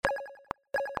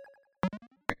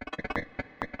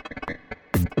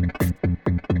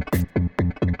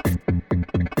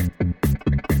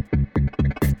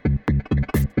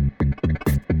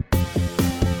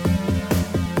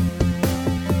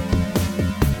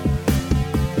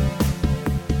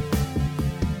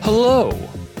Hello,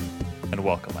 and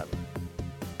welcome, Evan.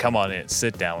 Come on in,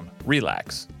 sit down,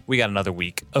 relax. We got another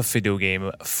week of video game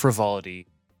frivolity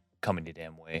coming your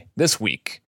damn way. This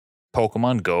week,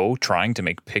 Pokemon Go trying to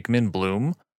make Pikmin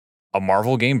Bloom, a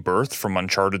Marvel game birthed from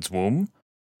Uncharted's womb,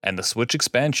 and the Switch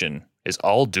expansion is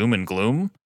all doom and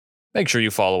gloom. Make sure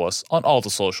you follow us on all the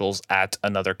socials at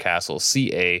Another Castle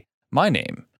CA. My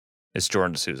name is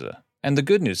Jordan D'Souza. And the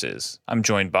good news is, I'm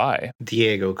joined by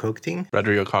Diego Cochting.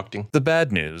 Rodrigo Cochting. The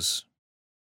bad news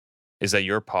is that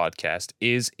your podcast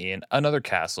is in Another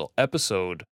Castle,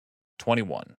 episode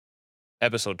 21.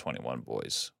 Episode 21,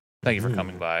 boys. Thank you for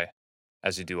coming by,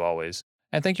 as you do always.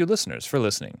 And thank you, listeners, for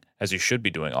listening, as you should be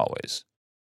doing always.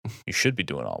 You should be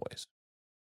doing always.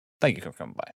 Thank you for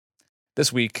coming by.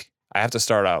 This week, I have to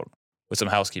start out with some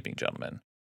housekeeping, gentlemen.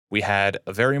 We had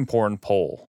a very important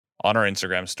poll on our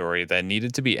Instagram story that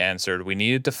needed to be answered. We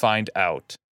needed to find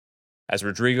out, as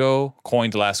Rodrigo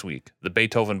coined last week, the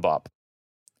Beethoven bop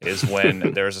is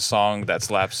when there's a song that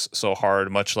slaps so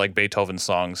hard, much like Beethoven's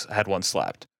songs had once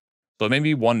slapped. So it made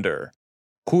me wonder,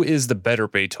 who is the better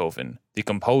Beethoven, the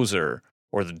composer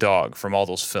or the dog from all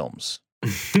those films?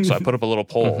 So I put up a little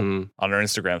poll on our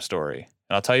Instagram story.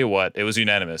 And I'll tell you what, it was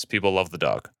unanimous. People love the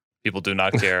dog. People do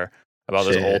not care about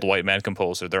this old white man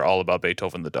composer. They're all about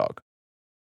Beethoven the dog.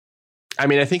 I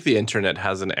mean, I think the internet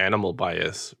has an animal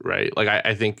bias, right? Like,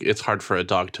 I think it's hard for a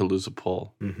dog to lose a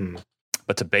poll. Mm-hmm.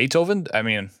 But to Beethoven, I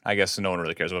mean, I guess no one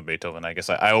really cares about Beethoven. I guess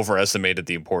I overestimated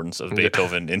the importance of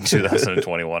Beethoven in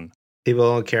 2021.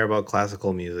 People don't care about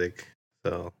classical music,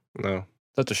 so No.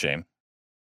 Such a shame.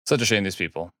 Such a shame, these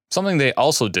people. Something they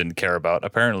also didn't care about,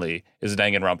 apparently, is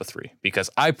Danganronpa 3, because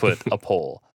I put a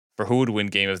poll for who would win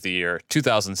Game of the Year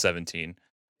 2017.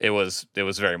 It was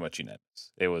very much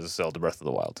unanimous. It was Zelda Breath of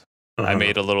the Wild. I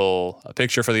made a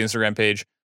picture for the Instagram page.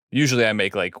 Usually I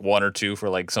make like one or two for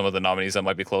like some of the nominees that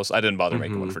might be close. I didn't bother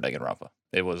making one for Danganronpa.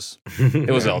 It was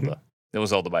Zelda. It was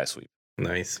Zelda by a sweep.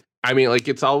 Nice. I mean, like,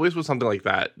 it's always with something like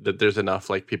that there's enough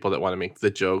like people that want to make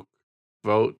the joke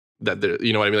vote that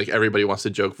you know what I mean? Like, everybody wants to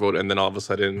joke vote, and then all of a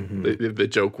sudden the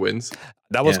joke wins.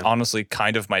 That was honestly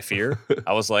kind of my fear.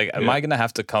 I was like, am I going to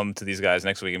have to come to these guys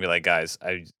next week and be like, guys,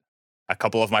 a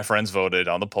couple of my friends voted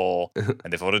on the poll,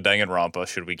 and they voted Danganronpa.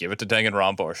 Should we give it to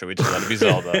Danganronpa, or should we just let it be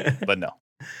Zelda? But no.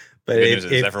 But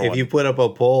if you put up a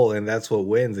poll and that's what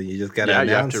wins, and you just got to announce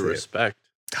you have to it. respect.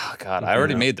 Oh, God, I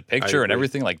already made the picture and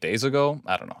everything like days ago.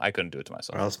 I don't know. I couldn't do it to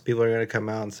myself. Or else people are going to come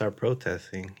out and start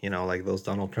protesting, like those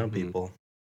Donald Trump people.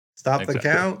 Stop the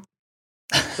count.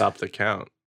 Stop the count.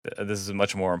 This is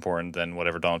much more important than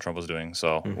whatever Donald Trump was doing.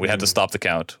 So we had to stop the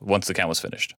count once the count was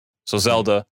finished. So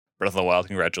Zelda, Breath of the Wild,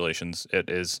 congratulations. It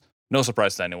is no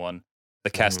surprise to anyone,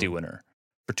 the Casty winner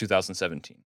for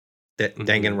 2017.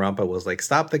 Danganronpa was like,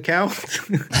 stop the count.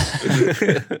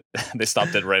 They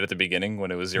stopped it right at the beginning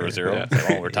when it was 0-0. Yeah.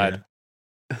 Like, oh, we're tied.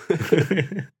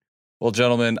 Well,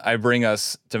 gentlemen, I bring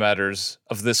us to matters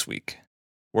of this week.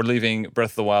 We're leaving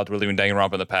Breath of the Wild. We're leaving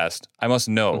Danganronpa in the past. I must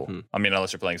know. I mean,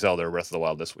 unless you're playing Zelda or Breath of the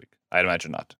Wild this week. I'd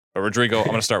imagine not. But Rodrigo, I'm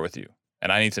going to start with you.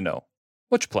 And I need to know,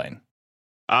 what you playing?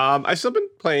 I've still been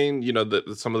playing,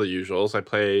 some of the usuals. I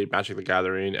play Magic the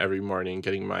Gathering every morning,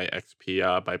 getting my XP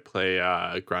up. I play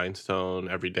Grindstone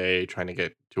every day, trying to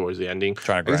get towards the ending.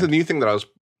 I guess the new thing that I was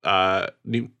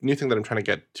new thing that I'm trying to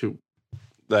get to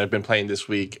that I've been playing this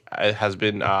week has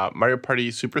been Mario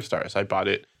Party Superstars. I bought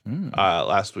it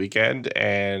last weekend,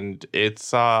 and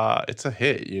it's a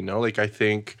hit. Like, I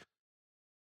think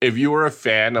if you were a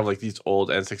fan of like these old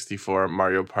N64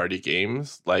 Mario Party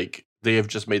games, like, they have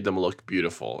just made them look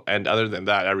beautiful. And other than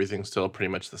that, everything's still pretty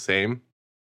much the same.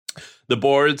 The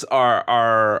boards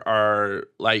are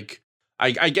like,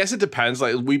 I guess it depends.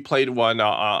 Like, we played one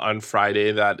on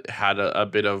Friday that had a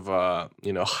bit of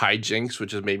hijinks,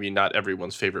 which is maybe not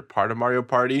everyone's favorite part of Mario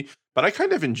Party. But I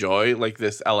kind of enjoy like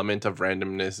this element of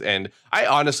randomness. And I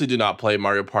honestly do not play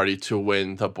Mario Party to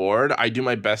win the board. I do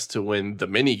my best to win the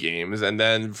mini games. And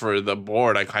then for the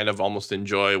board, I kind of almost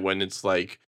enjoy when it's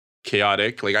like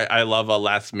chaotic. Like, I love a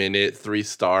last minute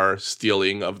 3-star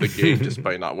stealing of the game just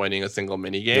by not winning a single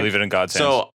mini game. You leave it in God's hands.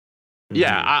 So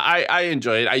yeah, I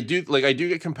enjoy it. I do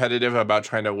get competitive about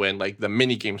trying to win like the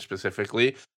mini game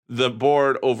specifically. The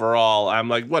board overall, I'm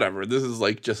like, whatever. This is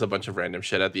like just a bunch of random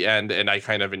shit at the end, and I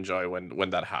kind of enjoy when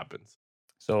that happens.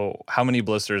 So how many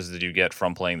blisters did you get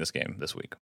from playing this game this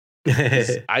week?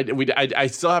 I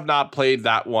still have not played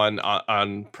that one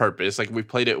on purpose. Like, we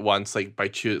played it once, like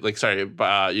like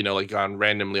on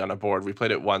randomly on a board. We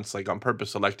played it once, like on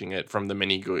purpose, selecting it from the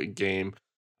mini game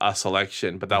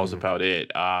selection, but that was about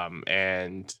it.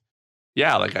 And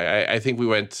Yeah, like I think we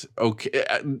went okay.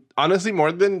 Honestly,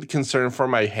 more than concerned for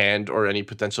my hand or any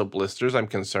potential blisters, I'm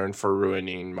concerned for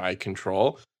ruining my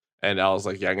control. And I was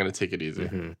like, yeah, I'm gonna take it easy.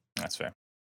 Mm-hmm. That's fair.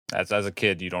 As a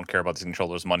kid, you don't care about these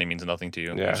controllers. Money means nothing to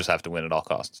you. Yeah. You just have to win at all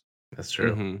costs. That's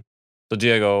true. Mm-hmm. So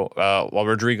Diego, while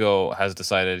Rodrigo has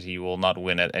decided he will not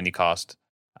win at any cost,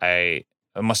 I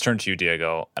must turn to you,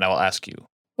 Diego, and I will ask you,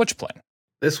 what you playing?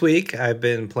 This week, I've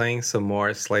been playing some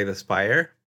more Slay the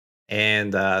Spire.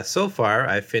 And so far,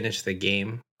 I finished the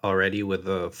game already with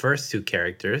the first two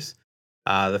characters.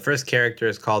 The first character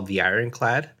is called the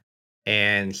Ironclad,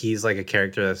 and he's like a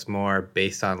character that's more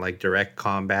based on like direct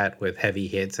combat with heavy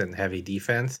hits and heavy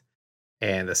defense.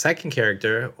 And the second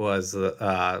character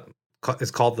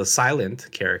is called the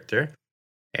Silent character,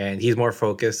 and he's more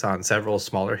focused on several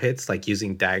smaller hits, like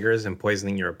using daggers and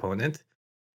poisoning your opponent.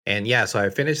 And yeah, so I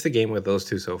finished the game with those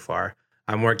two so far.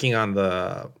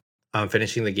 I'm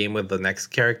finishing the game with the next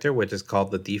character, which is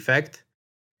called the Defect.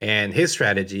 And his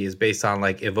strategy is based on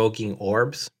like evoking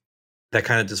orbs that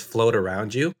kind of just float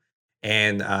around you.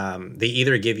 And they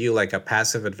either give you like a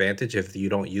passive advantage if you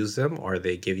don't use them, or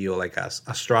they give you like a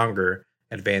stronger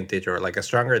advantage or like a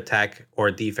stronger attack or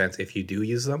defense if you do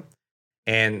use them.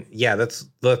 And yeah, that's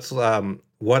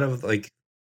one of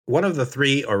the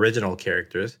three original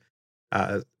characters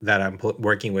that I'm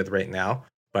working with right now,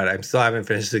 but I still haven't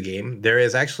finished the game. There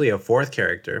is actually a fourth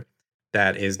character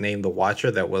that is named the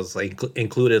Watcher that was like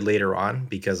included later on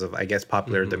because of, I guess,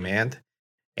 popular demand.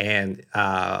 And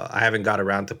I haven't got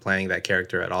around to playing that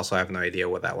character at all, so I have no idea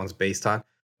what that one's based on.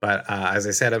 But as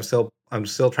I said, I'm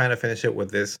still trying to finish it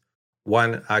with this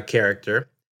one character,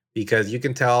 because you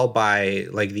can tell by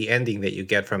like the ending that you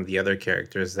get from the other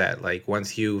characters that like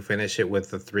once you finish it with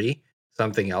the three,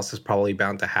 something else is probably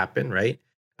bound to happen, right?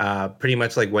 Pretty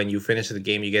much like when you finish the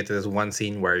game, you get to this one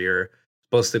scene where you're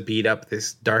supposed to beat up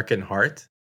this darkened heart,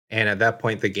 and at that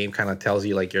point the game kind of tells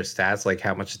you like your stats, like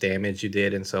how much damage you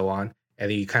did and so on, and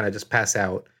then you kind of just pass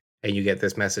out and you get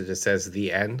this message that says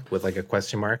the end with like a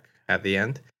question mark at the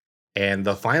end. And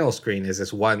the final screen is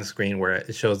this one screen where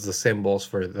it shows the symbols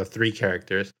for the three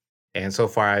characters. And so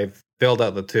far I've filled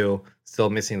out the two, still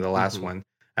missing the last one.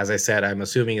 As I said, I'm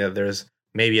assuming that there's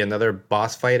maybe another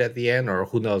boss fight at the end, or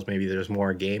who knows, maybe there's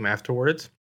more game afterwards.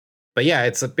 But yeah,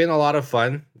 it's been a lot of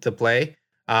fun to play.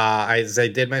 As I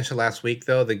did mention last week,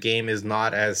 though, the game is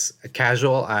not as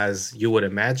casual as you would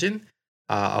imagine.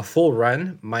 A full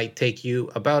run might take you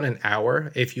about an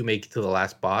hour if you make it to the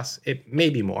last boss. It may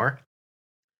be more,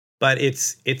 but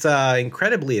it's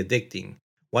incredibly addicting.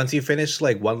 Once you finish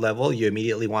like one level, you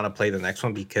immediately want to play the next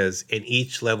one, because in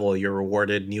each level you're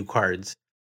rewarded new cards.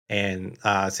 And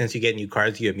since you get new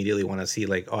cards, you immediately want to see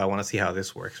like, oh, I want to see how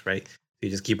this works, right? You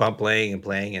just keep on playing and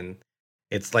playing, and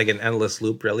it's like an endless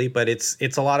loop, really. But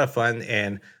it's a lot of fun,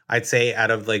 and I'd say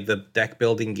out of like the deck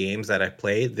building games that I've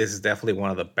played, this is definitely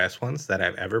one of the best ones that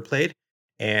I've ever played.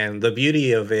 And the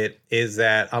beauty of it is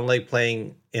that unlike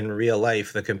playing in real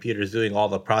life, the computer's doing all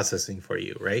the processing for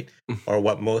you, right? Or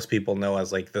what most people know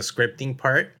as like the scripting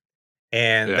part.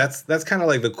 And that's kind of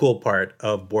like the cool part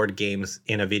of board games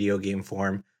in a video game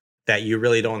form, that you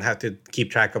really don't have to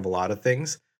keep track of a lot of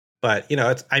things. But, you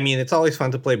know, it's always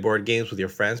fun to play board games with your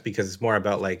friends, because it's more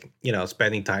about like, you know,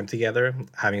 spending time together,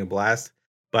 having a blast.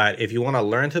 But if you want to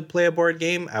learn to play a board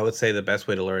game, I would say the best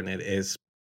way to learn it is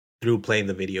through playing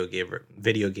the video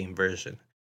game version.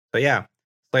 So yeah,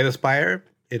 Slay the Spire,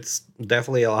 it's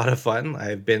definitely a lot of fun.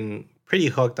 I've been pretty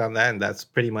hooked on that, and that's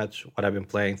pretty much what I've been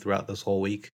playing throughout this whole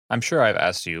week. I'm sure I've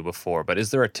asked you before, but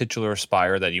is there a titular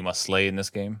spire that you must slay in this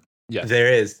game? Yes.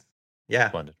 There is. Yeah.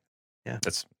 Splendid. Yeah.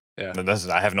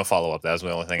 I have no follow-up. That was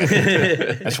the only thing I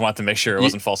did. I just wanted to make sure it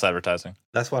wasn't false advertising.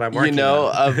 That's what I'm working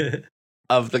on.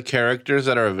 Of the characters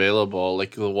that are available,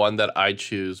 like the one that I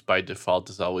choose by default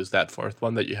is always that fourth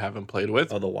one that you haven't played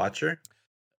with. Oh, the Watcher?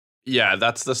 Yeah,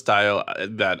 that's the style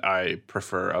that I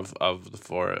prefer of the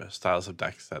four styles of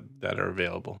decks that are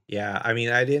available. Yeah, I mean,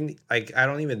 I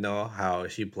don't even know how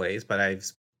she plays, but I've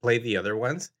played the other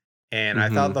ones, and I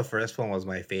thought the first one was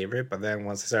my favorite, but then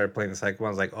once I started playing the second one,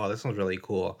 I was like, oh, this one's really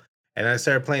cool. And then I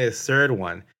started playing the third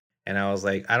one, and I was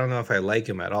like, I don't know if I like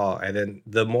him at all. And then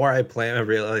the more I play him, I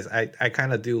realized I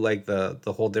kind of do like the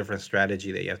whole different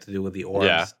strategy that you have to do with the orbs.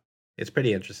 Yeah. It's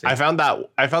pretty interesting. I found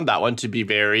that one to be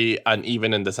very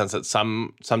uneven, in the sense that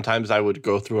sometimes I would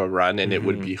go through a run and it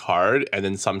would be hard, and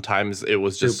then sometimes it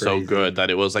was just super so easy. Good that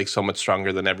it was like so much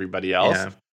stronger than everybody else.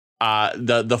 Yeah.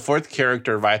 The fourth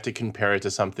character, if I had to compare it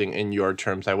to something in your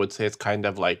terms, I would say it's kind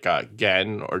of like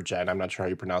Gen or Jen, I'm not sure how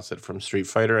you pronounce it, from Street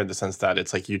Fighter, in the sense that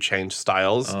it's like you change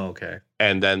styles. Oh, okay.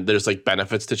 And then there's like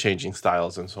benefits to changing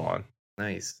styles and so on.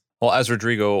 Nice. Well, as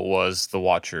Rodrigo was the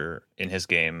Watcher in his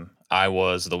game, I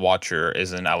was the watcher,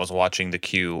 I was watching the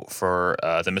queue for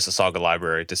the Mississauga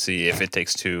Library to see if It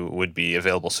Takes Two would be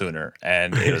available sooner,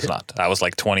 and it was not. I was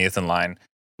like 20th in line,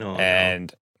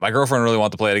 and my girlfriend really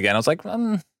wanted to play it again. I was like,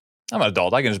 I'm an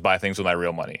adult. I can just buy things with my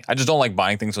real money. I just don't like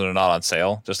buying things when they're not on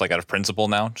sale, just like out of principle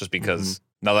now, just because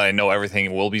now that I know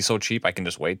everything will be so cheap, I can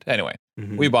just wait. Anyway,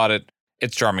 we bought it.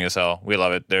 It's charming as hell. We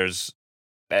love it. There's...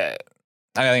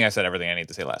 I think I said everything I need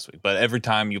to say last week, but every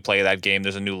time you play that game,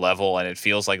 there's a new level and it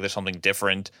feels like there's something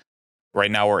different.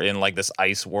 Right now we're in like this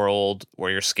ice world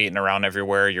where you're skating around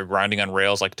everywhere. You're grinding on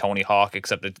rails like Tony Hawk,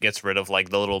 except it gets rid of like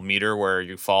the little meter where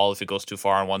you fall if it goes too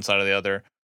far on one side or the other.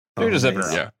 You're just zipping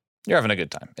around. Yeah. You're having a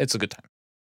good time. It's a good time.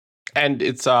 And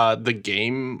it's the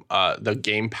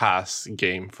Game Pass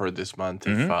game for this month.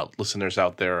 If listeners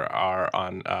out there are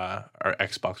on are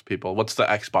Xbox people, what's the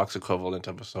Xbox equivalent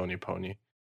of a Sony pony?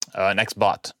 An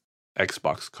Xbot.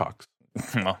 Xbox cocks.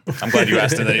 Well, I'm glad you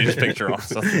asked and then you just picked your own.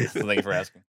 So thank you for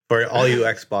asking. For all you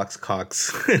Xbox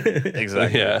cocks.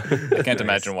 Exactly. Yeah. I can't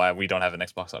imagine why we don't have an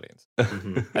Xbox audience.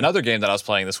 Another game that I was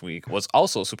playing this week was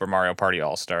also Super Mario Party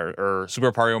All-Star, or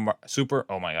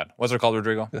oh my god. What's it called,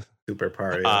 Rodrigo? Super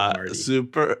Party. Oh,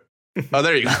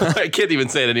 there you go. I can't even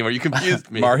say it anymore. You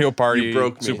confused me. Mario Party you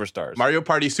broke me. Superstars. Mario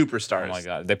Party Superstars. Oh my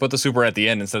god. They put the super at the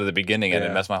end instead of the beginning and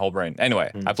it messed my whole brain.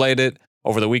 Anyway, I played it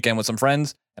over the weekend with some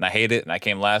friends, and I hate it, and I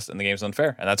came last, and the game's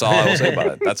unfair. And that's all I will say about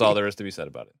it. That's all there is to be said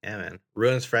about it. Yeah, man.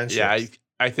 Ruins friendships. Yeah,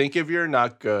 I think if you're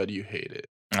not good, you hate it.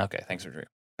 Okay, thanks, Rodrigo.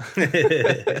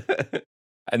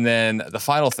 And then the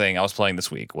final thing I was playing this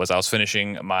week was I was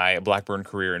finishing my Blackburn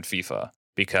career in FIFA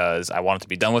because I wanted to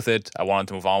be done with it. I wanted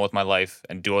to move on with my life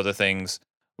and do other things.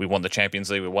 We won the Champions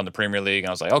League. We won the Premier League. And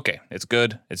I was like, okay, it's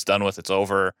good. It's done with. It's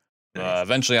over. Nice.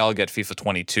 Eventually, I'll get FIFA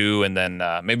 22, and then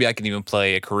maybe I can even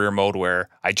play a career mode where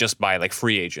I just buy like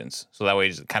free agents. So that way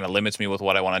it kind of limits me with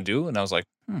what I want to do. And I was like,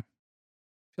 I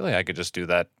feel like I could just do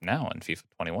that now in FIFA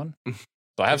 21. So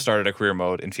I have started a career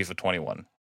mode in FIFA 21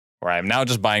 where I'm now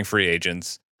just buying free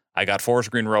agents. I got Forest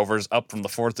Green Rovers up from the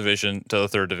 4th division to the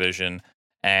 3rd division,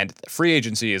 and free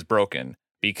agency is broken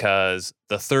because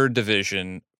the 3rd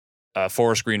division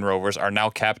Forest Green Rovers are now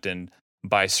captained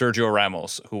by Sergio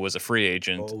Ramos, who was a free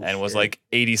agent and was like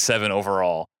 87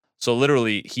 overall. So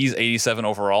literally, he's 87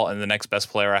 overall, and the next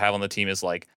best player I have on the team is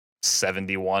like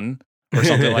 71 or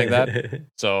something like that.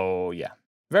 So yeah,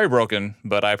 very broken,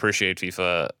 but I appreciate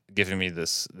FIFA giving me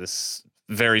this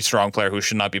very strong player who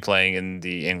should not be playing in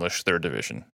the English 3rd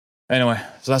division. Anyway,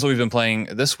 so that's what we've been playing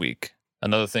this week.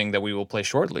 Another thing that we will play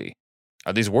shortly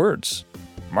are these words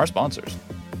from our sponsors.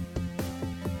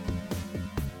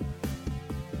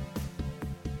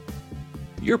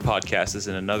 Your Podcast is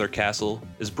in Another Castle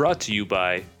is brought to you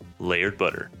by Layered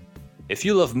Butter. If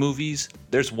you love movies,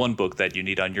 there's one book that you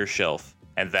need on your shelf,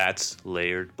 and that's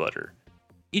Layered Butter.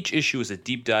 Each issue is a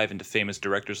deep dive into famous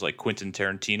directors like Quentin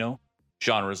Tarantino,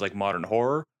 genres like modern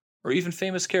horror, or even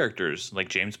famous characters like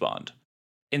James Bond.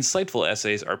 Insightful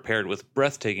essays are paired with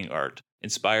breathtaking art,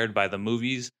 inspired by the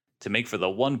movies to make for the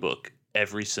one book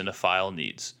every cinephile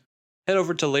needs. Head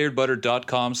over to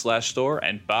layeredbutter.com/store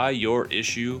and buy your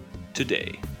issue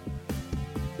today.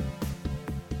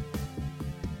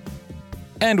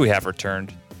 And we have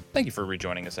returned. Thank you for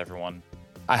rejoining us, everyone.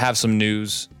 I have some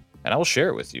news, and I will share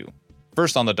it with you.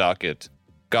 First on the docket,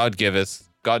 God giveth,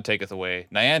 God taketh away.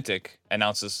 Niantic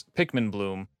announces Pikmin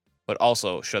Bloom, but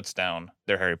also shuts down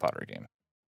their Harry Potter game.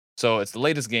 So it's the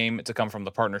latest game to come from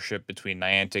the partnership between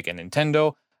Niantic and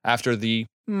Nintendo after the,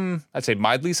 I'd say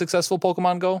mildly successful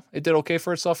Pokemon Go. It did okay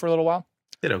for itself for a little while.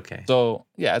 Did okay. So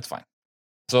yeah, it's fine.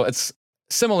 So it's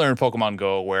similar in Pokemon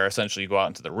Go, where essentially you go out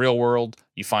into the real world,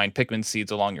 you find Pikmin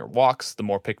seeds along your walks. The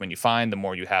more Pikmin you find, the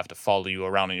more you have to follow you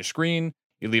around on your screen.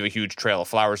 You leave a huge trail of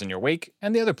flowers in your wake,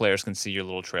 and the other players can see your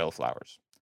little trail of flowers.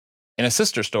 In a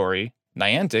sister story,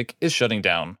 Niantic is shutting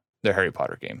down their Harry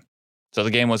Potter game. So the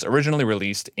game was originally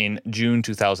released in June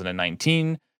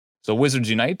 2019. So Wizards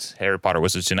Unite, Harry Potter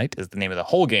Wizards Unite is the name of the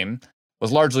whole game,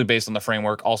 was largely based on the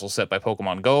framework also set by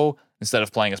Pokemon Go. Instead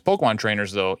of playing as Pokemon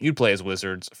trainers, though, you'd play as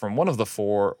wizards from one of the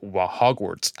 4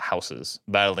 Hogwarts houses,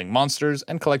 battling monsters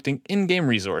and collecting in-game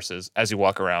resources as you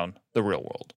walk around the real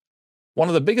world. One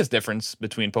of the biggest differences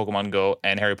between Pokemon Go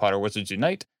and Harry Potter Wizards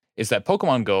Unite is that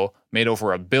Pokemon Go made over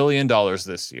 $1 billion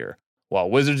this year, while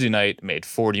Wizards Unite made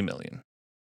 $40 million.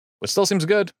 Which still seems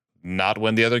good, not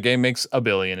when the other game makes $1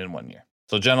 billion in 1 year.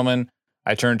 So gentlemen,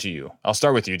 I turn to you. I'll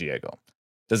start with you, Diego.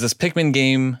 Does this Pikmin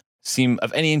game seem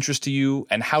of any interest to you,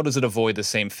 and how does it avoid the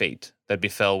same fate that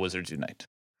befell Wizards Unite?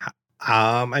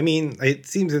 I mean, it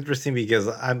seems interesting because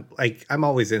I'm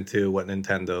always into what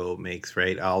Nintendo makes,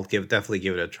 right? Definitely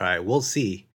give it a try. We'll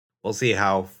see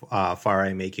how far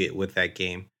I make it with that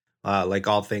game. Like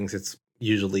all things, it's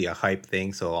usually a hype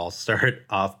thing, so I'll start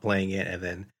off playing it and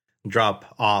then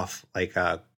drop off like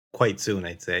quite soon,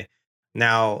 I'd say.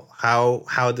 Now,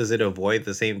 how does it avoid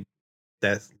the same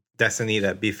destiny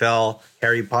that befell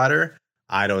Harry Potter?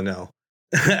 I don't know.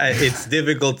 It's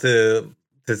difficult to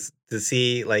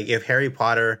see, like, if Harry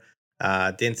Potter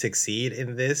didn't succeed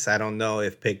in this. I don't know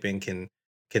if Pikmin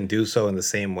can do so in the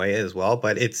same way as well.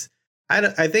 But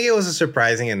I think it was a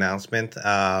surprising announcement.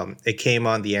 It came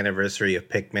on the anniversary of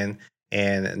Pikmin,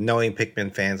 and knowing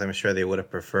Pikmin fans, I'm sure they would have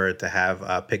preferred to have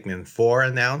Pikmin 4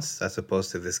 announced as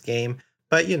opposed to this game.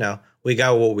 But we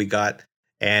got what we got.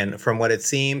 And from what it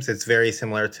seems, it's very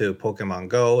similar to Pokemon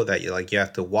Go, that you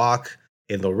have to walk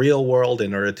in the real world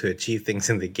in order to achieve things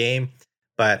in the game.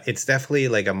 But it's definitely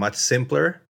like a much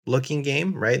simpler looking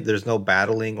game, right? There's no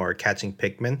battling or catching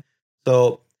Pikmin.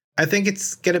 So I think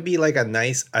it's going to be like a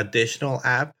nice additional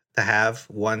app to have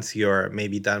once you're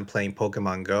maybe done playing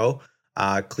Pokemon Go.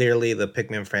 Clearly, the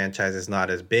Pikmin franchise is not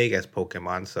as big as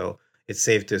Pokemon, so it's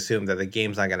safe to assume that the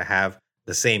game's not going to have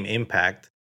the same impact.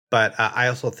 But I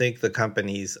also think the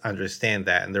companies understand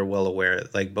that, and they're well aware,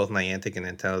 like both Niantic and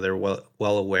Nintendo, they're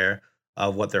well aware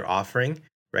of what they're offering,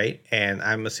 right? And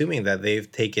I'm assuming that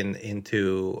they've taken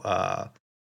into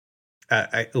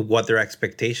what their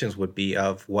expectations would be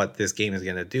of what this game is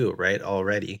going to do, right?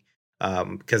 Already.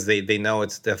 Because they know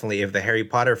it's definitely, if the Harry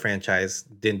Potter franchise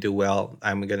didn't do well,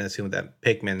 I'm going to assume that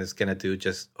Pikmin is going to do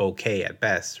just okay at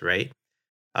best, right?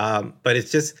 But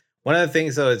it's just one of the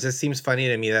things, though. It just seems funny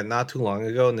to me that not too long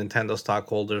ago, Nintendo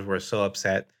stockholders were so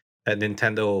upset that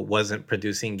Nintendo wasn't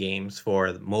producing games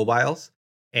for mobiles,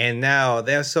 and now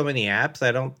they have so many apps.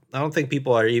 I don't think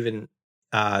people are even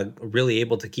really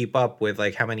able to keep up with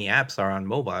like how many apps are on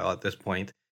mobile at this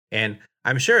point. And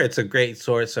I'm sure it's a great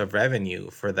source of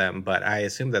revenue for them, but I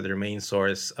assume that their main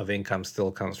source of income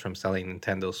still comes from selling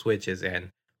Nintendo Switches and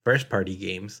first party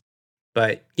games.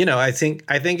 But I think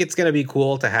it's gonna be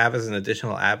cool to have as an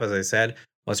additional app. As I said,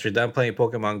 once you're done playing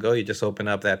Pokemon Go, you just open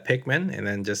up that Pikmin and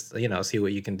then just see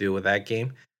what you can do with that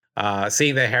game.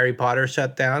 Seeing that Harry Potter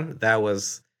shut down, that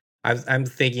was I'm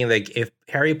thinking, like, if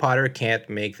Harry Potter can't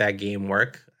make that game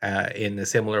work in a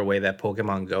similar way that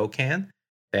Pokemon Go can,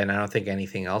 then I don't think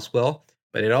anything else will.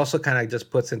 But it also kind of just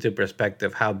puts into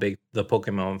perspective how big the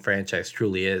Pokemon franchise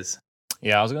truly is.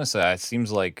 Yeah, I was gonna say, it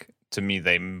seems like to me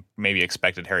they maybe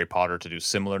expected Harry Potter to do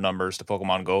similar numbers to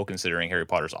Pokemon Go, considering Harry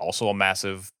Potter's also a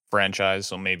massive franchise.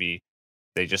 So maybe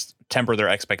they just temper their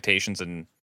expectations and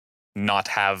not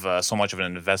have so much of an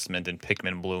investment in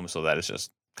Pikmin Bloom, so that it's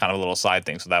just kind of a little side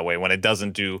thing. So that way, when it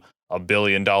doesn't do $1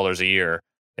 billion a year,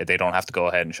 they don't have to go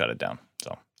ahead and shut it down.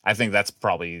 So I think that's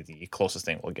probably the closest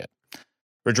thing we'll get.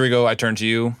 Rodrigo, I turn to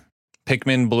you.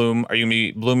 Pikmin Bloom. Are you gonna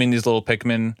be blooming these little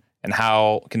Pikmin? And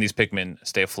how can these Pikmin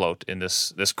stay afloat in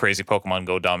this crazy Pokemon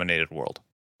Go dominated world?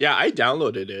 Yeah, I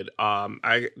downloaded it.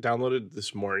 I downloaded it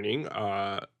this morning.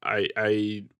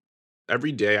 I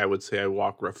every day I would say I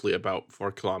walk roughly about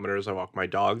 4 kilometers. I walk my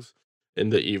dogs in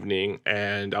the evening,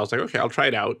 and I was like, okay, I'll try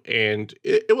it out, and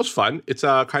it was fun. It's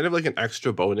kind of like an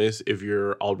extra bonus if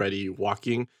you're already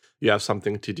walking. You have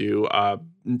something to do.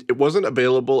 It wasn't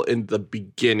available in the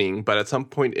beginning, but at some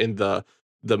point in the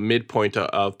midpoint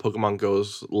of Pokemon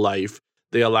Go's life,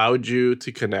 they allowed you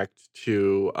to connect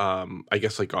to, I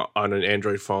guess, like on an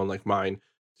Android phone like mine,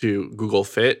 to Google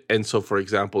Fit. And so, for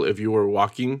example, if you were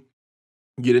walking,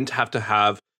 you didn't have to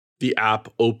have the app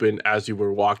open as you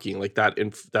were walking, like that.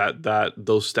 That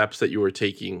those steps that you were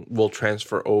taking will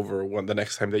transfer over when the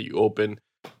next time that you open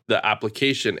the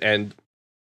application. And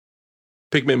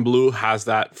Pikmin Bloom has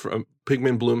that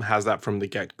from the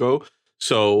get go.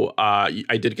 So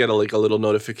I did get a little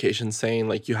notification saying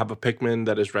like you have a Pikmin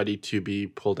that is ready to be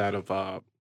pulled out of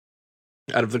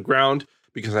the ground,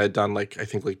 because I had done I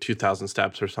think 2,000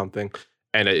 steps or something,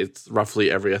 and it's roughly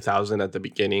every 1,000 at the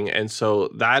beginning. And so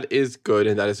that is good,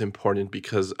 and that is important,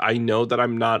 because I know that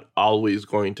I'm not always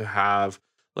going to have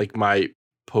like my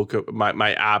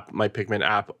Pikmin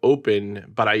app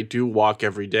open, but I do walk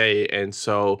every day, and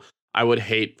so I would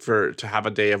hate to have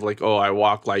a day of I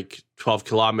walked 12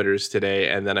 kilometers today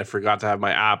and then I forgot to have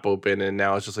my app open, and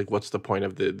now it's just what's the point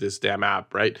of this damn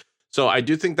app, right? So I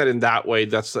do think that in that way,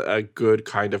 that's a good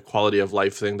kind of quality of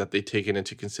life thing that they take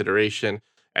into consideration,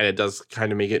 and it does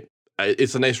kind of make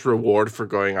it's a nice reward for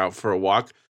going out for a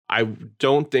walk. I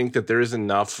don't think that there is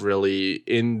enough really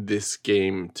in this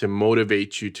game to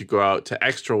motivate you to go out to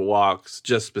extra walks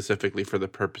just specifically for the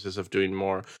purposes of doing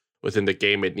more within the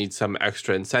game. It needs some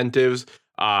extra incentives.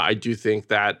 I do think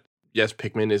that, yes,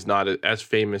 Pikmin is not as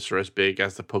famous or as big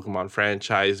as the Pokemon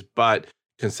franchise, but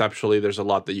conceptually, there's a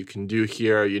lot that you can do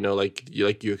here. Like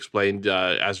you explained,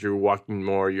 as you're walking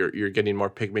more, you're getting more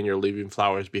Pikmin, you're leaving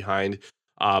flowers behind.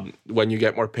 When you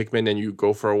get more Pikmin and you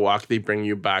go for a walk, they bring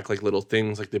you back like little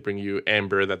things, like they bring you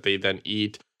amber that they then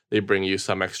eat. They bring you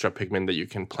some extra Pikmin that you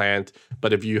can plant.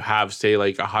 But if you have, say,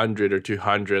 like 100 or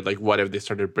 200, like what if they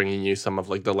started bringing you some of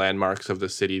like the landmarks of the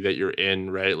city that you're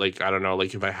in, right? Like, I don't know,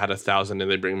 like if I had 1,000 and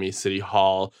they bring me City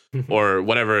Hall or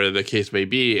whatever the case may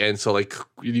be. And so like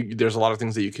there's a lot of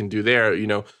things that you can do there.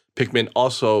 Pikmin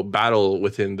also battle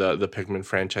within the Pikmin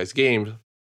franchise games.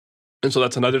 And so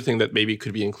that's another thing that maybe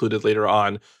could be included later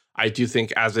on. I do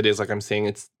think as it is, like I'm saying,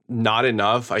 it's not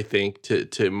enough, I think,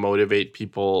 to motivate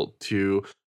people to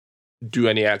do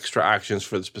any extra actions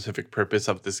for the specific purpose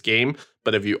of this game.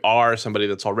 But if you are somebody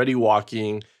that's already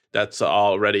walking, that's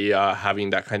already having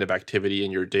that kind of activity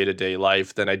in your day-to-day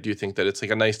life, then I do think that it's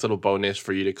like a nice little bonus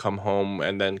for you to come home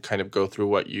and then kind of go through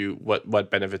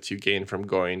what benefits you gain from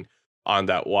going on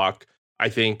that walk. I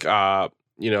think like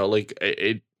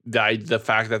the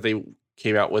fact that they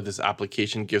came out with this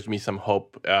application gives me some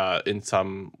hope in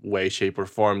some way, shape, or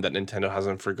form that Nintendo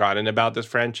hasn't forgotten about this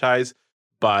franchise.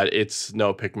 But it's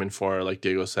no Pikmin 4, like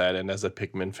Diego said. And as a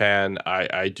Pikmin fan,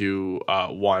 I do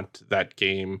want that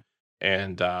game,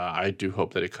 and I do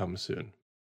hope that it comes soon.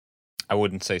 I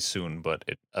wouldn't say soon, but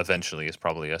it eventually is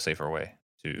probably a safer way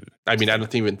to. I mean, I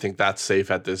don't even think that's safe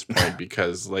at this point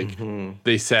because, like,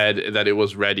 they said that it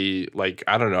was ready, like,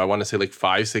 I don't know, I want to say like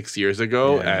 5-6 years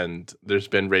ago, and there's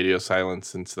been radio silence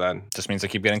since then. Just means they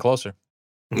keep getting closer.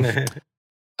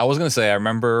 I was going to say, I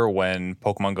remember when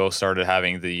Pokemon Go started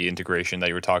having the integration that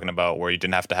you were talking about where you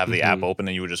didn't have to have the app open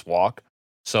and you would just walk.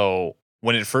 So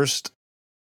when it first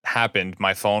happened,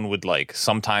 my phone would like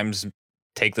sometimes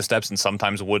take the steps and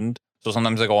sometimes wouldn't. So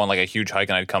sometimes I go on like a huge hike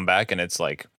and I'd come back and it's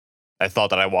like, I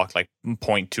thought that I walked like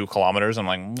 0.2 kilometers. I'm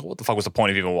like, what the fuck was the point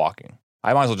of even walking?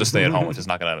 I might as well just stay at home, which is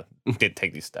not going to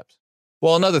take these steps.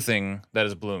 Well, another thing that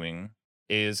is blooming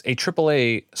is a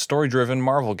AAA story-driven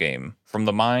Marvel game from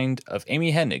the mind of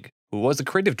Amy Hennig, who was the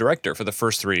creative director for the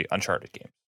first 3 Uncharted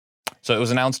games. So it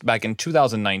was announced back in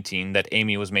 2019 that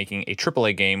Amy was making a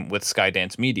AAA game with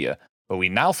Skydance Media, but we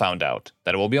now found out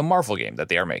that it will be a Marvel game that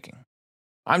they are making.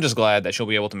 I'm just glad that she'll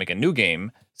be able to make a new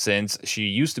game since she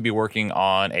used to be working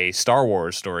on a Star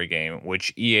Wars story game,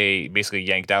 which EA basically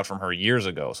yanked out from her years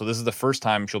ago. So this is the first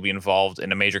time she'll be involved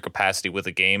in a major capacity with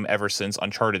a game ever since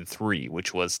Uncharted 3,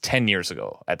 which was 10 years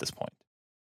ago at this point.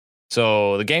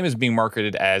 So the game is being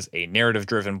marketed as a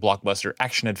narrative-driven blockbuster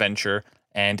action-adventure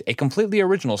and a completely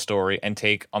original story and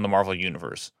take on the Marvel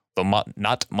Universe, though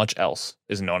not much else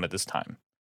is known at this time.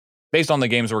 Based on the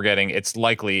games we're getting, it's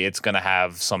likely it's going to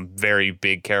have some very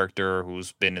big character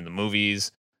who's been in the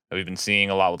movies that we've been seeing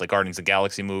a lot with the Guardians of the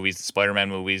Galaxy movies, the Spider-Man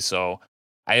movies. So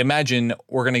I imagine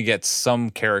we're going to get some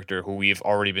character who we've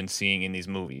already been seeing in these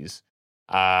movies.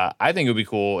 I think it would be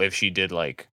cool if she did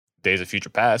like Days of Future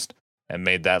Past and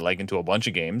made that like into a bunch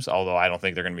of games, although I don't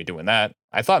think they're going to be doing that.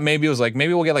 I thought maybe it was like,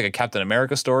 maybe we'll get like a Captain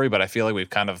America story, but I feel like we've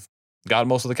kind of got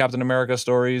most of the Captain America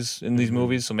stories in these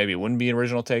movies, so maybe it wouldn't be an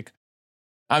original take.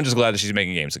 I'm just glad that she's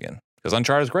making games again because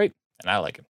Uncharted is great and I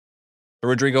like it. So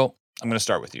Rodrigo, I'm going to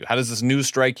start with you. How does this news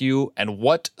strike you, and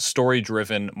what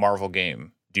story-driven Marvel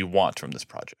game do you want from this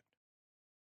project?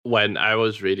 When I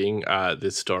was reading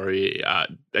this story, I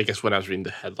guess when I was reading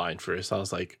the headline first, I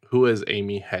was like, who is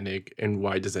Amy Hennig and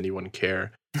why does anyone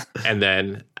care? And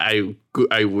then I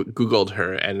Googled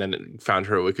her and then found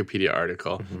her Wikipedia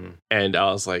article. And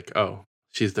I was like, oh,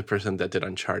 she's the person that did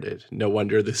Uncharted. No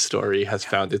wonder this story has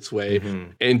found its way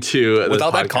into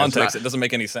without that context, it doesn't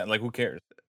make any sense. Like, who cares?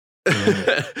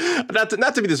 Not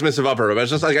to be dismissive of her, but it's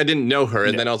just like I didn't know her,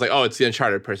 and then I was like, oh, it's the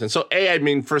Uncharted person. So I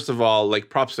mean, first of all, like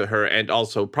props to her, and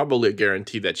also probably a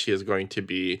guarantee that this is going to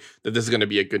be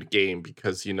a good game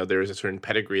because there is a certain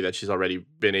pedigree that she's already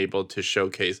been able to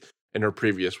showcase in her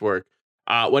previous work.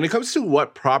 When it comes to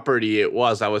what property it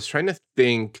was, I was trying to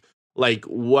think like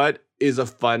what is a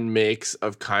fun mix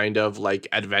of kind of like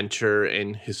adventure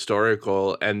and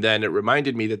historical, and then it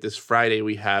reminded me that this Friday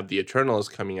we have the Eternals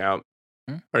coming out.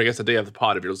 Or I guess the day of the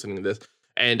pod if you're listening to this.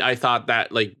 And I thought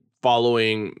that like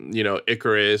following,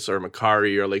 Icarus or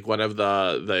Makari or like one of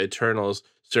the Eternals,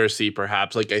 Cersei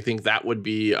perhaps, like I think that would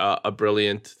be a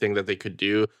brilliant thing that they could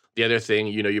do. The other thing,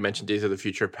 you mentioned Days of the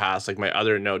Future Past, like my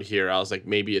other note here, I was like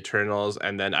maybe Eternals,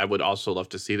 and then I would also love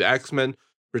to see the X-Men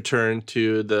return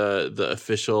to the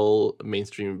official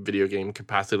mainstream video game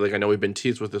capacity. Like I know we've been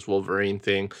teased with this Wolverine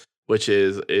thing, which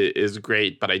is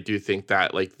great, but I do think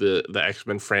that like the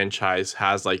X-Men franchise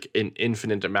has like an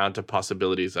infinite amount of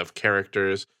possibilities of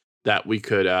characters that we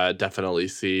could definitely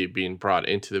see being brought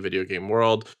into the video game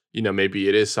world. Maybe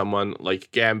it is someone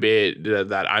like Gambit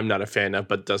that I'm not a fan of,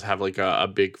 but does have like a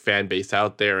big fan base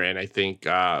out there, and I think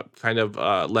kind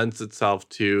of lends itself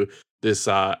to this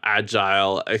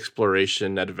agile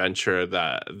exploration adventure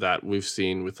that we've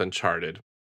seen with Uncharted.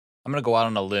 I'm going to go out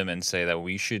on a limb and say that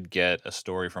we should get a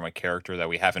story from a character that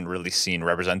we haven't really seen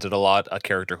represented a lot, a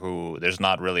character who there's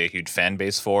not really a huge fan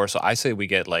base for. So I say we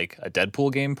get like a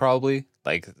Deadpool game, probably.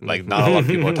 Like not a lot of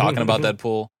people are talking about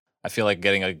Deadpool. I feel like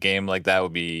getting a game like that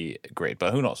would be great,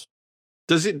 but who knows?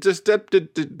 Did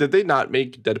they not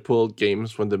make Deadpool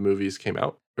games when the movies came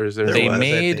out? Or is there They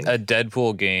made a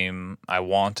Deadpool game, I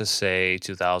want to say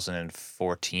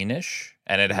 2014-ish,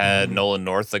 and it had Nolan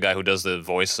North, the guy who does the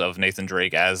voice of Nathan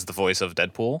Drake, as the voice of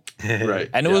Deadpool. Right.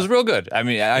 And it was real good. I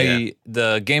mean,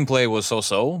 the gameplay was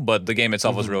so-so, but the game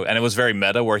itself was real, and it was very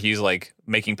meta, where he's like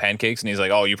making pancakes, and he's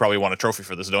like, "Oh, you probably want a trophy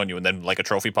for this, don't you?" And then like a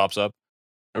trophy pops up.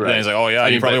 Right. And then he's like, "Oh yeah,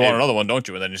 you probably want another one, don't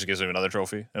you?" And then he just gives him another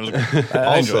trophy. It was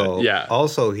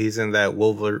also, he's in that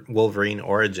Wolverine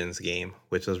Origins game,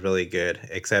 which was really good.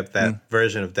 Except that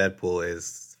version of Deadpool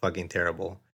is fucking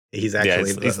terrible. He's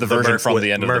actually he's the version from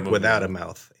the end of the movie without a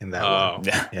mouth in that one.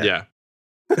 Yeah.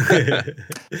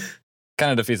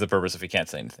 Kind of defeats the purpose if you can't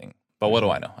say anything. But what do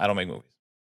I know? I don't make movies.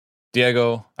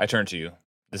 Diego, I turn to you.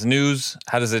 This news,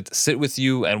 how does it sit with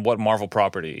you, and what Marvel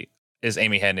property is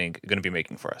Amy Hennig going to be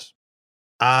making for us?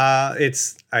 I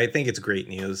think it's great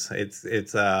news.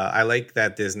 It's I like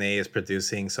that Disney is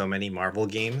producing so many Marvel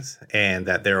games and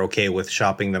that they're okay with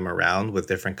shopping them around with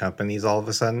different companies all of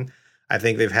a sudden. I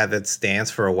think they've had that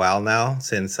stance for a while now,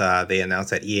 since they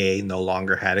announced that EA no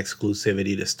longer had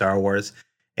exclusivity to Star Wars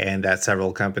and that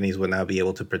several companies would now be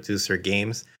able to produce their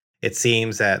games. It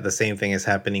seems that the same thing is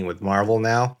happening with Marvel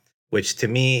now, which to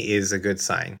me is a good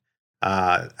sign.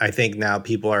 I think now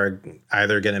people are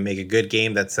either going to make a good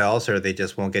game that sells, or they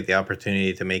just won't get the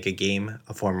opportunity to make a game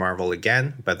for Marvel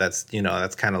again. But that's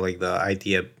kind of like the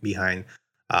idea behind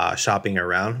shopping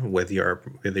around with your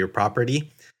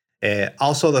property.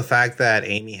 Also, the fact that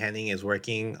Amy Hennig is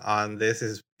working on this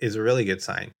is a really good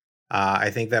sign. I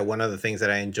think that one of the things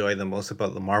that I enjoy the most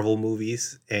about the Marvel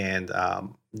movies, and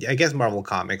I guess Marvel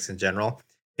comics in general,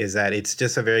 is that it's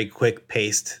just a very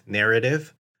quick-paced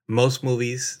narrative. Most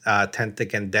movies tend to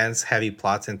condense heavy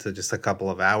plots into just a couple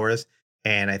of hours,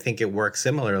 and I think it works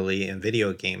similarly in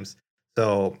video games.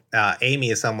 So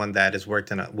Amy is someone that has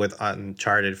worked with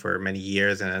Uncharted for many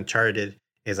years, and Uncharted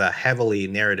is a heavily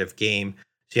narrative game.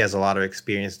 She has a lot of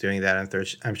experience doing that,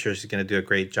 and I'm sure she's going to do a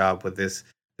great job with this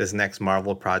next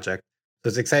Marvel project. So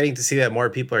it's exciting to see that more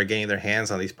people are getting their hands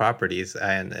on these properties,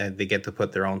 and they get to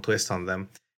put their own twist on them.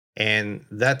 And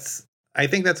I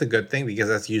think that's a good thing, because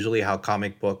that's usually how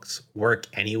comic books work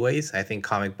anyways. I think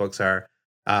comic books are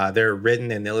they're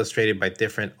written and illustrated by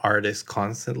different artists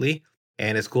constantly.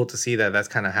 And it's cool to see that that's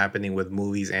kind of happening with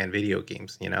movies and video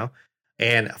games,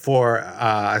 And for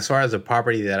as far as a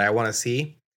property that I want to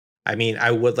see, I mean,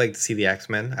 I would like to see the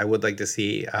X-Men. I would like to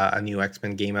see a new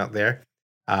X-Men game out there.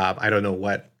 I don't know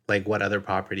what other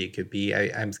property it could be.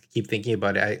 I keep thinking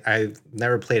about it. I've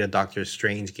never played a Doctor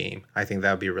Strange game. I think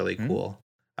that would be really cool.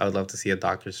 I would love to see a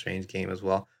Doctor Strange game as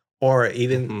well, or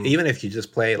even if you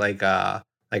just play like a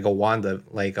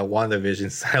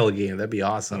WandaVision style game, that'd be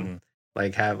awesome.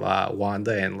 Like have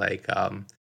Wanda and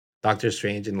Doctor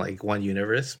Strange in one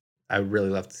universe. I would really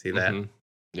love to see that.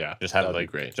 Yeah, just have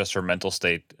great. Just her mental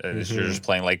state. You're just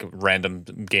playing random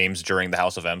games during the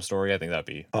House of M story. I think that'd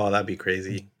be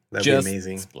crazy. That'd be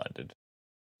amazing. Splendid.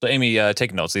 So Amy,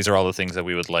 take notes. These are all the things that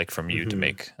we would like from you to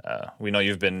make. We know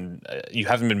you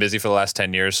haven't been busy for the last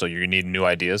 10 years, so you need new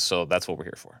ideas. So that's what we're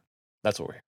here for.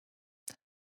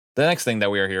 The next thing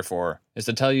that we are here for is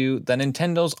to tell you that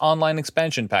Nintendo's online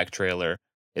expansion pack trailer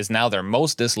is now their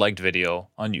most disliked video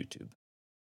on YouTube.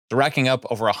 So racking up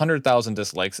over 100,000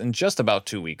 dislikes in just about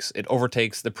 2 weeks, it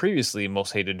overtakes the previously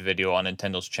most hated video on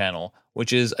Nintendo's channel,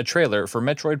 which is a trailer for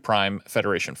Metroid Prime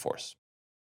Federation Force.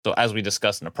 So as we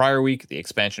discussed in a prior week, the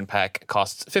expansion pack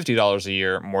costs $50 a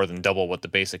year, more than double what the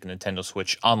basic Nintendo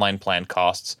Switch online plan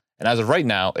costs. And as of right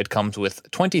now, it comes with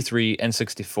 23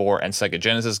 N64 and Sega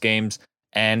Genesis games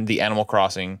and the Animal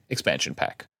Crossing expansion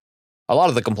pack. A lot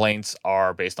of the complaints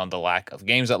are based on the lack of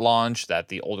games at launch, that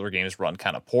the older games run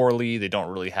kind of poorly, they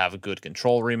don't really have a good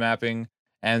control remapping,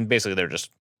 and basically they're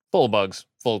just full of bugs,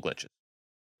 full of glitches.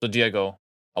 So Diego,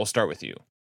 I'll start with you.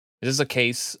 Is this a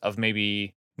case of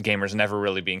maybe gamers never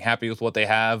really being happy with what they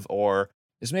have, or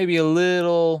is maybe a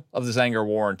little of this anger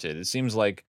warranted? It seems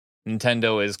like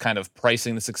Nintendo is kind of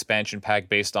pricing this expansion pack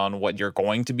based on what you're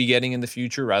going to be getting in the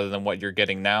future rather than what you're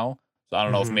getting now. So I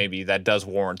don't know if maybe that does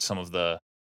warrant some of the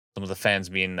some of the fans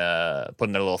being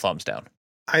putting their little thumbs down?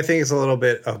 I think it's a little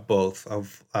bit of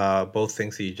both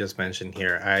things that you just mentioned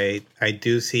here. I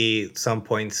do see some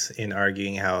points in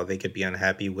arguing how they could be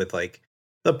unhappy with like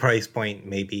the price point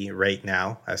maybe right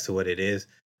now as to what it is,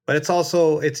 but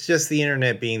it's just the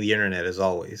internet being the internet as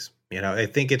always. I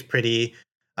think it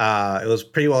was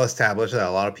pretty well established that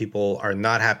a lot of people are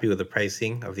not happy with the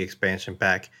pricing of the expansion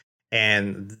pack,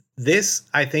 and this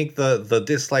I think the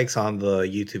dislikes on the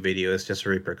YouTube video is just a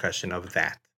repercussion of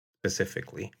that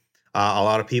specifically. A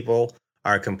lot of people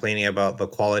are complaining about the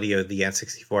quality of the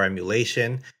N64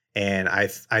 emulation, and I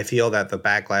feel that the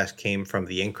backlash came from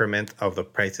the increment of the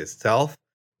price itself.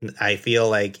 I feel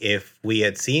like if we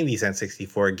had seen these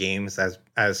N64 games as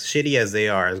shitty as they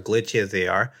are, as glitchy as they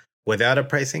are, without a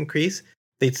price increase,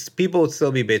 people would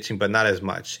still be bitching, but not as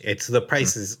much. It's the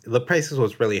prices. The prices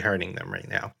was really hurting them right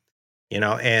now,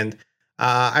 and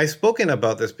I've spoken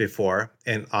about this before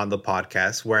on the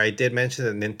podcast where I did mention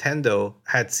that Nintendo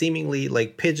had seemingly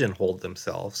like pigeonholed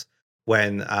themselves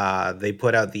when they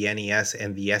put out the NES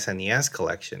and the SNES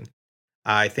collection.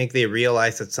 I think they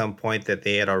realized at some point that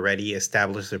they had already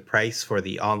established a price for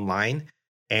the online,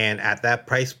 and at that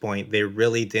price point, they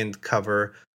really didn't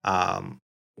cover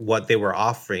what they were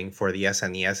offering for the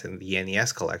SNES and the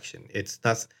NES collection. It's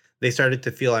not. They started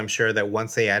to feel, I'm sure, that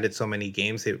once they added so many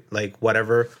games, like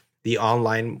whatever the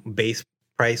online base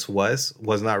price was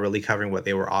not really covering what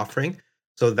they were offering.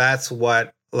 So that's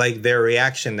what like their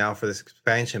reaction now for this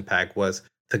expansion pack was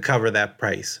to cover that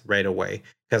price right away.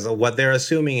 Because what they're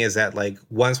assuming is that like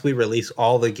once we release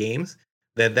all the games,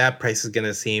 that price is going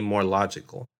to seem more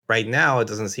logical. Right now, it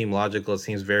doesn't seem logical. It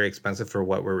seems very expensive for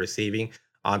what we're receiving.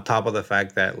 On top of the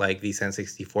fact that like these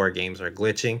N64 games are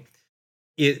glitching.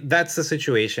 That's the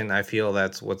situation. I feel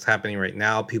that's what's happening right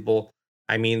now. People,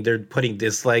 I mean, they're putting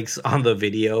dislikes on the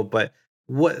video, but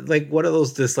what are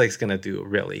those dislikes gonna do,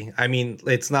 really? I mean,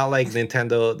 it's not like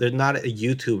Nintendo, they're not a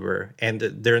YouTuber and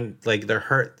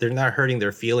they're not hurting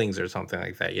their feelings or something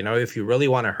like that. If you really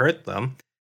want to hurt them,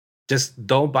 just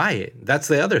don't buy it. That's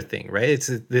the other thing, right?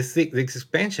 This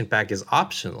expansion pack is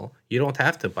optional. You don't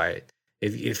have to buy it.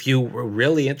 If you were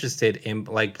really interested in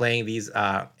like playing these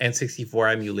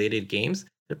N64 emulated games,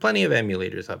 there are plenty of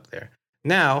emulators up there.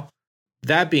 Now,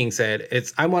 that being said,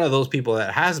 I'm one of those people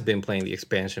that has been playing the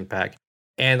expansion pack,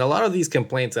 and a lot of these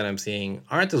complaints that I'm seeing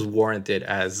aren't as warranted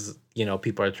as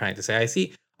people are trying to say. I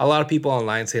see a lot of people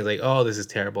online saying like, "Oh, this is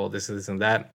terrible, this and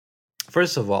that."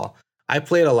 First of all, I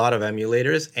played a lot of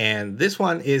emulators, and this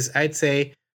one is, I'd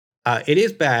say, it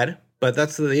is bad. But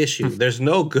that's the issue. There's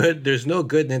no good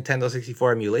Nintendo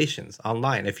 64 emulations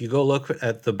online. If you go look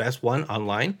at the best one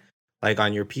online, like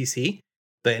on your PC,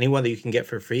 anyone that you can get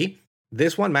for free,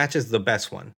 this one matches the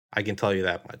best one. I can tell you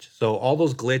that much. So all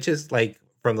those glitches, like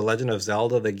from The Legend of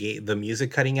Zelda, the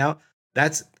music cutting out,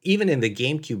 that's even in the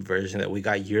GameCube version that we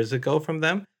got years ago from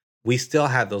them. We still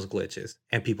had those glitches,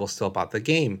 and people still bought the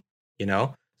game.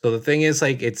 So the thing is,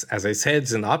 like, it's, as I said,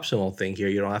 it's an optional thing here.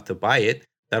 You don't have to buy it.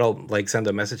 That'll like send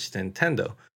a message to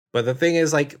Nintendo. But the thing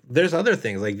is, like, there's other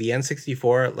things like the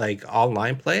N64 like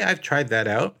online play. I've tried that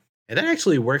out, and that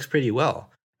actually works pretty well.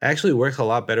 It actually works a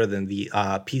lot better than the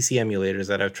PC emulators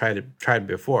that I've tried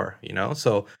before.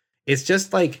 So it's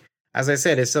just like, as I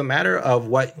said, it's a matter of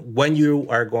when you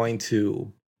are going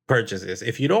to purchase this.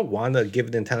 If you don't want to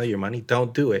give Nintendo your money,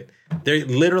 don't do it. They're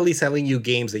literally selling you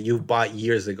games that you've bought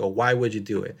years ago. Why would you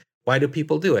do it? Why do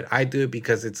people do it? I do it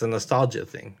because it's a nostalgia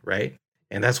thing, right?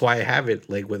 And that's why I have it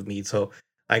like with me. So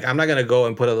like I'm not gonna go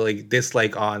and put a like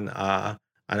dislike on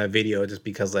a video just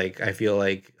because like I feel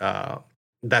like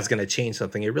that's gonna change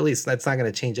something. That's not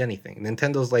gonna change anything.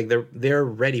 Nintendo's like they're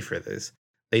ready for this.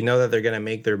 They know that they're gonna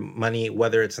make their money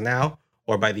whether it's now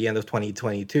or by the end of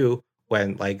 2022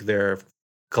 when like their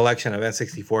collection of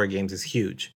N64 games is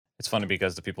huge. It's funny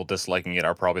because the people disliking it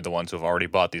are probably the ones who have already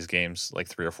bought these games like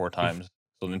 3 or 4 times.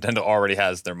 So Nintendo already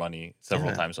has their money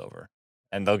several times over.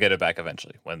 And they'll get it back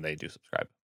eventually when they do subscribe,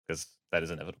 because that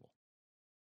is inevitable.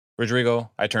 Rodrigo,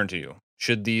 I turn to you.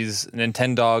 Should these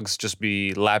Nintendogs just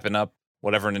be lapping up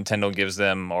whatever Nintendo gives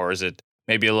them, or is it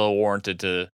maybe a little warranted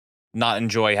to not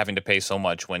enjoy having to pay so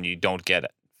much when you don't get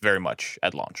very much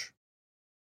at launch?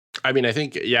 I mean, I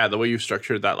think, yeah, the way you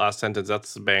structured that last sentence,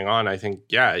 that's bang on. I think,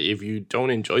 yeah, if you don't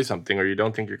enjoy something or you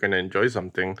don't think you're going to enjoy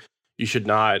something, you should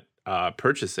not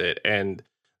purchase it. And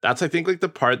that's, I think, like the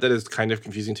part that is kind of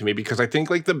confusing to me, because I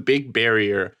think like the big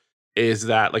barrier is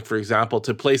that, like, for example,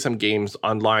 to play some games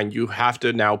online, you have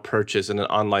to now purchase an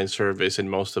online service in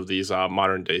most of these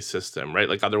modern day system, right?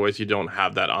 Like otherwise you don't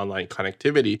have that online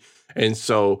connectivity. And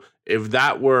so if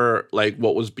that were like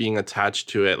what was being attached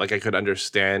to it, like I could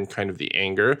understand kind of the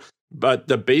anger. But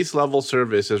the base level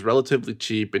service is relatively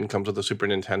cheap and comes with a Super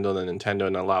Nintendo and Nintendo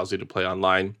and allows you to play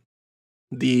online.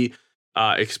 The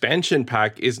expansion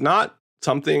pack is not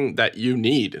something that you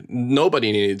need.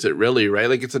 Nobody needs it, really, right?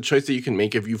 Like, it's a choice that you can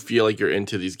make if you feel like you're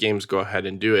into these games. Go ahead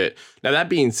and do it. Now, that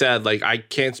being said, like, I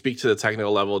can't speak to the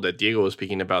technical level that Diego was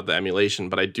speaking about, the emulation,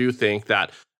 but I do think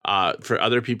that for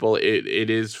other people, it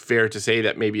is fair to say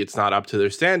that maybe it's not up to their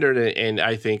standard. And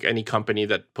I think any company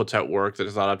that puts out work that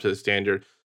is not up to the standard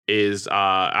is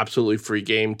absolutely free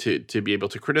game to be able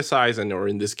to criticize, and or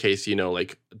in this case,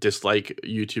 like, dislike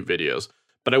YouTube videos.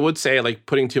 But I would say, like,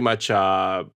 putting too much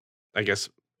I guess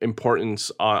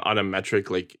importance on a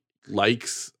metric like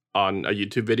likes on a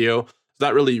YouTube video is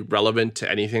not really relevant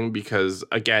to anything, because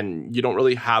again, you don't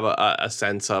really have a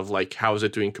sense of like how is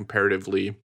it doing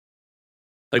comparatively.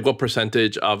 Like, what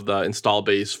percentage of the install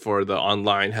base for the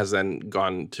online has then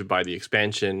gone to buy the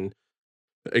expansion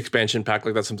pack?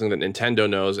 Like, that's something that Nintendo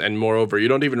knows. And moreover, you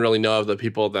don't even really know if the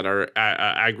people that are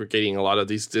aggregating a lot of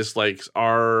these dislikes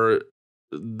are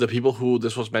the people who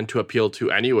this was meant to appeal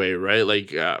to anyway, right?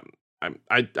 Like,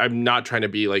 I'm not trying to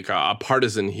be like a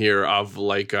partisan here of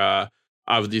like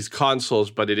of these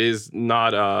consoles, but it is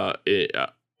not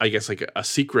I guess like a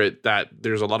secret that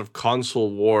there's a lot of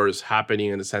console wars happening,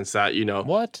 in the sense that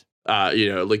what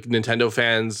like Nintendo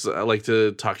fans like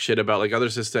to talk shit about like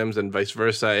other systems and vice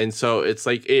versa, and so it's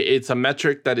like it's a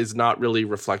metric that is not really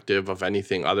reflective of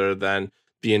anything other than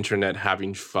the internet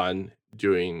having fun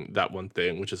doing that one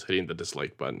thing, which is hitting the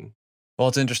dislike button. Well,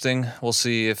 it's interesting. We'll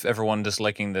see if everyone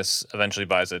disliking this eventually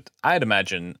buys it. I'd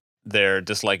imagine they're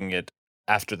disliking it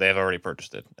after they have already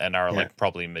purchased it and are like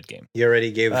probably mid-game. You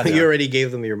already gave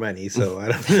them your money, so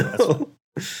I don't know.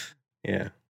 Yeah.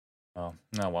 Oh,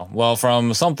 no, well,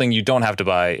 from something you don't have to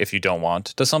buy if you don't want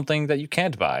to something that you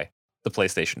can't buy, the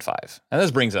PlayStation 5. And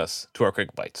this brings us to our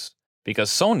quick bites, because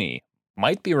Sony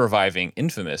might be reviving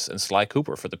Infamous and Sly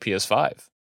Cooper for the PS5.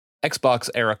 Xbox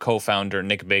era co-founder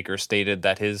Nick Baker stated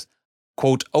that his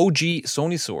quote, OG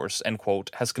Sony source, end quote,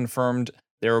 has confirmed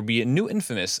there will be new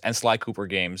Infamous and Sly Cooper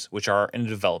games which are in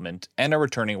development and are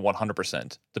returning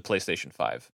 100% to PlayStation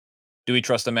 5. Do we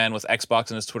trust a man with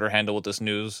Xbox in his Twitter handle with this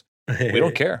news? We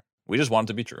don't care. We just want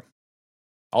it to be true.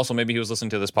 Also, maybe he was listening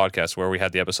to this podcast where we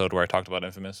had the episode where I talked about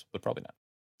Infamous, but probably not.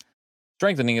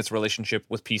 Strengthening its relationship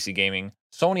with PC gaming,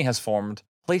 Sony has formed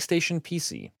PlayStation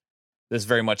PC. This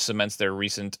very much cements their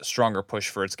recent stronger push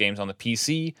for its games on the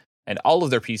PC, and all of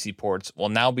their PC ports will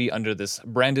now be under this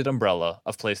branded umbrella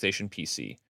of PlayStation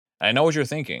PC. And I know what you're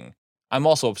thinking. I'm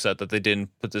also upset that they didn't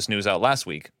put this news out last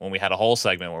week when we had a whole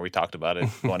segment where we talked about it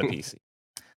going to PC.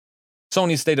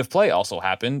 Sony's State of Play also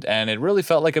happened, and it really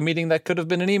felt like a meeting that could have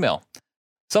been an email.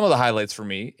 Some of the highlights for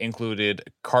me included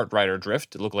Kart Rider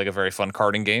Drift. It looked like a very fun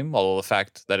karting game, although the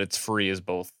fact that it's free is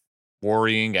both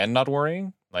worrying and not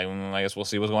worrying. Like, I guess we'll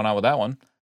see what's going on with that one.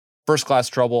 First Class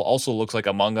Trouble also looks like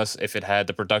Among Us if it had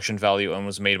the production value and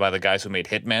was made by the guys who made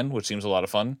Hitman, which seems a lot of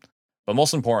fun. But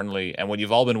most importantly, and what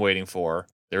you've all been waiting for,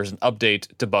 there's an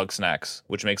update to Bug Snacks,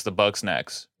 which makes the Bug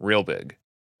Snacks real big.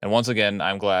 And once again,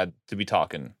 I'm glad to be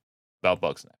talking about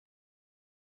Bug Snacks.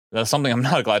 Now, something I'm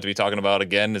not glad to be talking about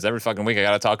again is every fucking week I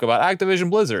gotta talk about Activision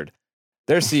Blizzard.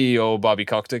 Their CEO, Bobby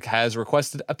Kotick, has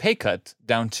requested a pay cut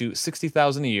down to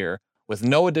 $60,000 a year with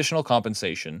no additional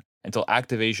compensation until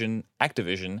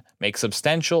Activision makes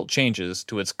substantial changes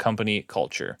to its company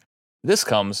culture. This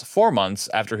comes 4 months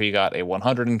after he got a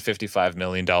 $155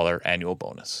 million annual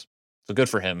bonus. So good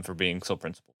for him for being so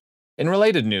principled. In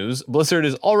related news, Blizzard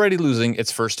is already losing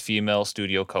its first female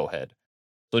studio co-head.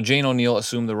 So Jane O'Neill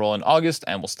assumed the role in August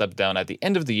and will step down at the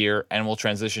end of the year and will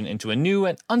transition into a new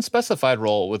and unspecified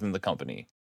role within the company.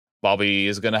 Bobby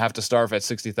is going to have to starve at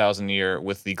 $60,000 a year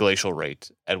with the glacial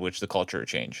rate at which the culture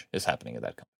change is happening at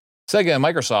that company. Sega and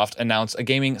Microsoft announced a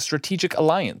gaming strategic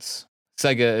alliance.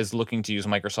 Sega is looking to use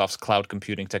Microsoft's cloud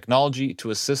computing technology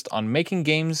to assist on making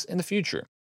games in the future.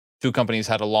 Two companies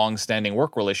had a long-standing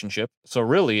work relationship, so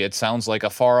really it sounds like a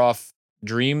far-off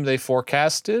dream they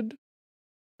forecasted.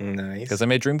 Nice. Because I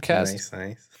made Dreamcast.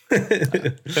 Nice.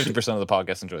 50% of the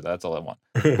podcast enjoyed that. That's all I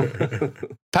want.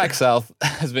 PAX South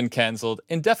has been canceled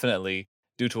indefinitely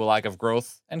due to a lack of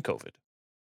growth and COVID.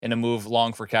 In a move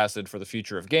long forecasted for the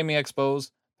future of gaming expos,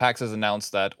 PAX has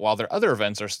announced that while their other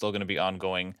events are still going to be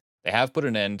ongoing, they have put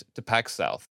an end to PAX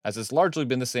South, as it's largely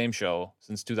been the same show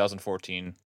since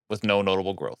 2014 with no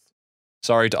notable growth.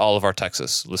 Sorry to all of our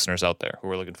Texas listeners out there who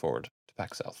are looking forward to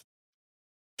PAX South.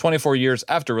 24 years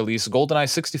after release, GoldenEye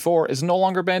 64 is no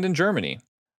longer banned in Germany.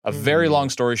 A very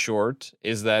long story short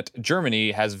is that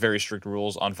Germany has very strict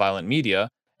rules on violent media,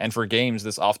 and for games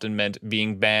this often meant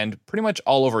being banned pretty much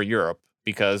all over Europe,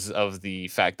 because of the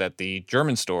fact that the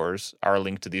German stores are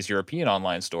linked to these European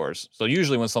online stores. So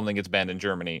usually when something gets banned in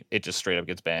Germany, it just straight up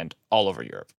gets banned all over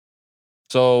Europe.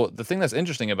 So the thing that's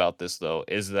interesting about this, though,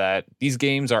 is that these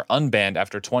games are unbanned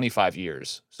after 25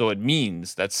 years. So it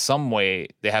means that some way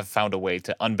they have found a way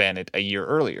to unban it a year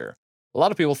earlier. A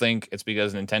lot of people think it's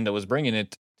because Nintendo is bringing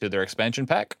it to their expansion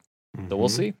pack. So we'll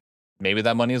see. Maybe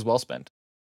that money is well spent.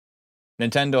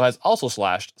 Nintendo has also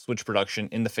slashed Switch production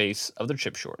in the face of their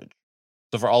chip shortage.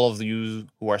 So for all of you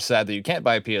who are sad that you can't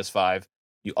buy a PS5,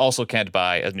 you also can't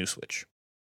buy a new Switch.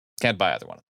 Can't buy either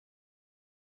one.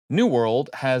 New World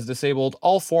has disabled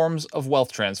all forms of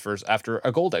wealth transfers after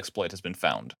a gold exploit has been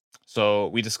found. So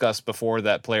we discussed before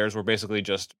that players were basically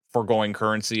just foregoing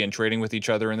currency and trading with each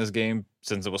other in this game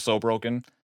since it was so broken.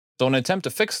 So in an attempt to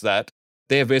fix that,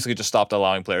 they have basically just stopped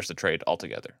allowing players to trade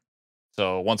altogether.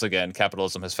 So once again,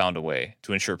 capitalism has found a way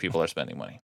to ensure people are spending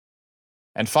money.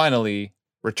 And finally,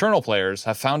 Returnal players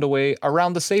have found a way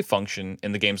around the save function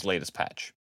in the game's latest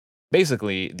patch.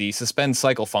 Basically, the suspend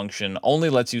cycle function only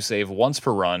lets you save once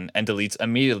per run and deletes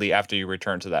immediately after you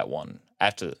return to that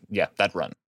that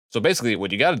run. So basically,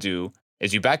 what you got to do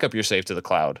is you back up your save to the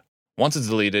cloud. Once it's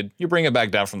deleted, you bring it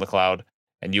back down from the cloud,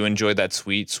 and you enjoy that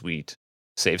sweet, sweet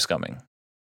save scumming.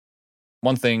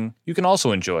 One thing you can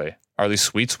also enjoy are these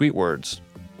sweet, sweet words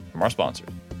from our sponsors.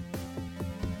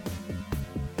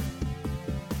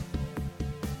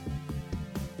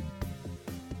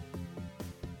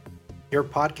 Your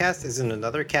podcast is in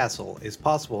another castle is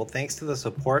possible thanks to the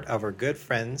support of our good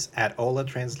friends at Ola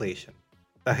Translation.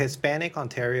 The Hispanic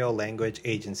Ontario Language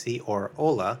Agency, or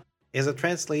OLA, is a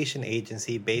translation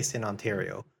agency based in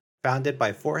Ontario, founded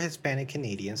by 4 Hispanic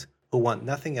Canadians who want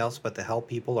nothing else but to help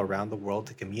people around the world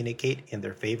to communicate in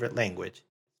their favorite language,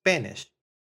 Spanish.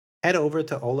 Head over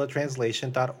to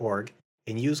olatranslation.org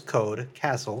and use code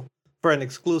CASTLE for an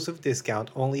exclusive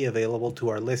discount only available to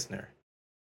our listener.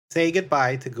 Say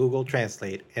goodbye to Google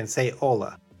Translate and say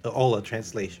hola to Ola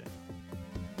Translation.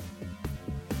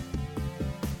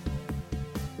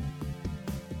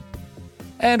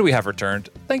 And we have returned.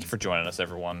 Thank you for joining us,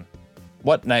 everyone.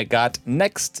 What Night got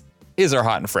next is our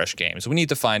hot and fresh games. We need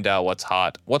to find out what's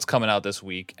hot, what's coming out this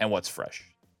week, and what's fresh.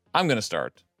 I'm going to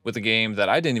start with a game that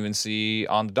I didn't even see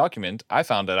on the document. I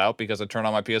found it out because I turned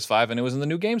on my PS5 and it was in the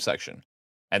new game section.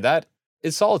 And that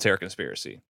is Solitaire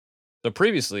Conspiracy. So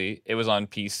previously, it was on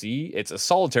PC. It's a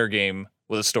solitaire game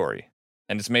with a story.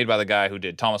 And it's made by the guy who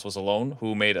did Thomas Was Alone,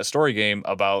 who made a story game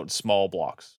about small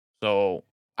blocks. So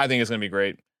I think it's going to be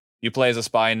great. You play as a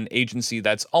spy in an agency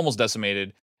that's almost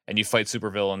decimated, and you fight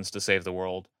supervillains to save the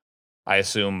world. I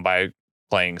assume by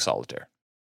playing solitaire.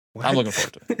 What? I'm looking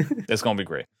forward to it. It's going to be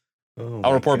great.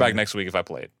 I'll report back next week if I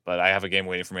play it. But I have a game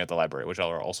waiting for me at the library, which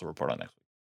I'll also report on next week.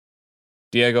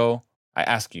 Diego, I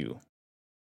ask you,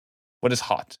 what is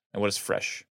hot and what is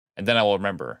fresh? And then I will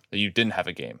remember that you didn't have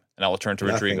a game, and I will turn to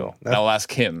Rodrigo, and I will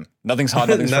ask him. Nothing's hot,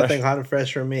 nothing's fresh. Nothing hot and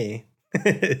fresh for me.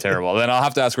 Terrible. Then I'll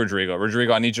have to ask Rodrigo.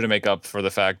 Rodrigo, I need you to make up for the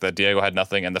fact that Diego had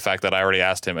nothing and the fact that I already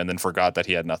asked him and then forgot that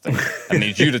he had nothing. I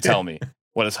need you to tell me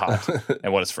what is hot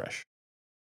and what is fresh.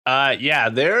 Yeah,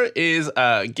 there is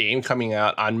a game coming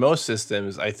out on most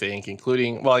systems, I think,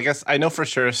 including, well, I guess I know for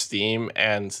sure Steam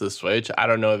and the Switch. I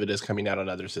don't know if it is coming out on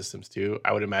other systems too.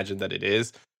 I would imagine that it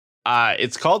is.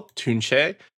 It's called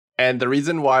Tunche, and the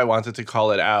reason why I wanted to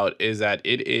call it out is that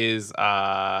it is,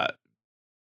 I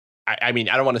mean,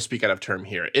 I don't want to speak out of term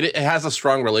here. It has a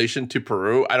strong relation to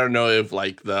Peru. I don't know if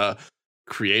like the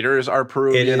creators are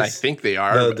Peruvian. I think they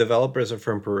are. The developers are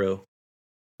from Peru.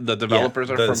 The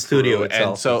developers are from the studio Peru,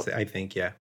 itself. And so I think,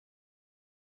 yeah.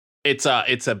 It's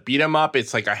a beat 'em up.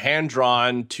 It's like a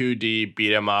hand-drawn 2D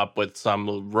beat 'em up with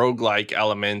some roguelike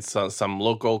elements, some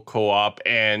local co-op,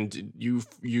 and you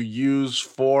use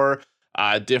 4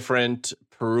 different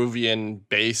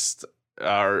Peruvian-based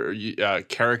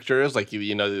characters, like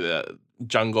the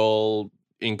jungle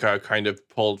Inca kind of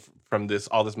pulled from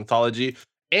all this mythology,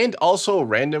 and also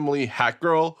randomly Hat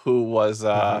Girl, who was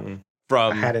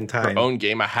from her own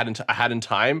game, A Hat in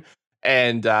Time.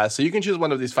 And so you can choose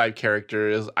one of these 5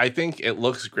 characters. I think it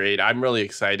looks great. I'm really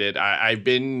excited. I've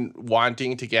been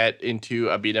wanting to get into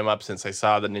a beat 'em up since I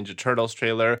saw the Ninja Turtles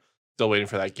trailer. Still waiting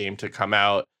for that game to come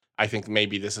out. I think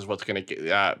maybe this is what's going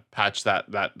to patch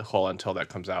that hole until that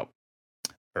comes out.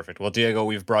 Perfect. Well, Diego,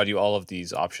 we've brought you all of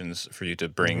these options for you to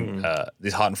bring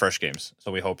these hot and fresh games.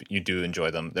 So we hope you do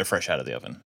enjoy them. They're fresh out of the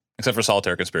oven. Except for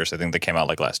Solitaire Conspiracy. I think they came out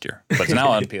like last year. But it's now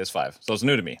on PS5. So it's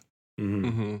new to me.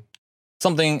 Mm-hmm.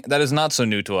 Something that is not so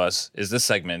new to us is this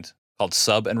segment called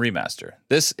Sub and Remaster.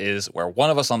 This is where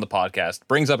one of us on the podcast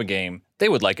brings up a game, they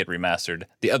would like it remastered.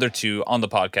 The other two on the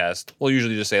podcast will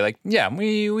usually just say like, yeah,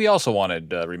 we also wanted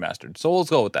remastered. So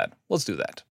let's go with that. Let's do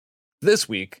that. This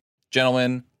week,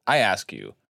 gentlemen, I ask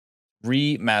you,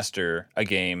 remaster a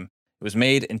game. It was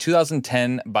made in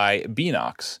 2010 by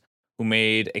Beanox, who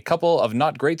made a couple of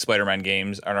not great Spider-Man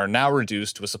games and are now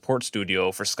reduced to a support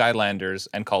studio for Skylanders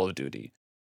and Call of Duty.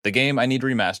 The game I need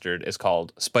remastered is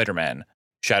called SpiderMan: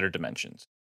 Shattered Dimensions.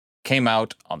 Came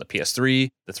out on the PS3,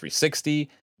 the 360.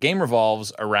 Game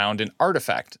revolves around an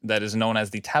artifact that is known as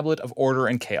the Tablet of Order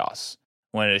and Chaos.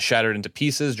 When it is shattered into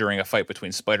pieces during a fight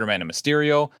between Spider-Man and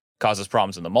Mysterio, causes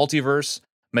problems in the multiverse.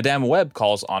 Madame Web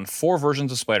calls on 4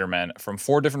 versions of Spider-Man from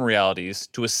 4 different realities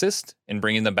to assist in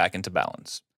bringing them back into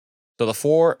balance. So the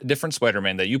 4 different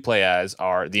Spider-Man that you play as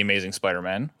are the Amazing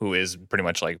Spider-Man, who is pretty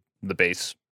much like the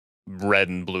base red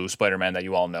and blue Spider-Man that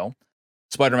you all know.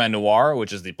 Spider-Man Noir,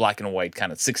 which is the black and white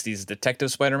kind of 60s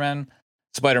detective Spider-Man.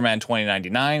 Spider-Man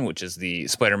 2099, which is the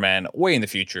Spider-Man way in the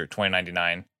future,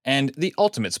 2099. And the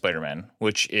Ultimate Spider-Man,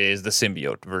 which is the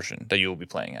symbiote version that you will be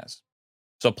playing as.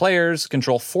 So players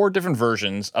control 4 different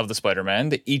versions of the Spider-Man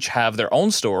that each have their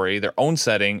own story, their own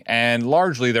setting, and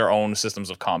largely their own systems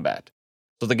of combat.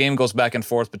 So the game goes back and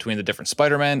forth between the different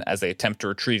Spider-Men as they attempt to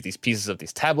retrieve these pieces of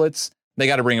these tablets. They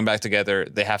got to bring them back together.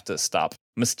 They have to stop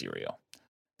Mysterio.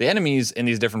 The enemies in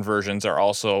these different versions are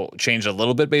also changed a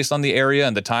little bit based on the area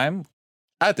and the time.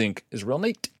 I think is real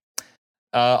neat.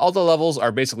 All the levels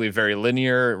are basically very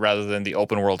linear rather than the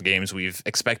open world games we've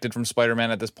expected from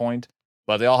Spider-Man at this point.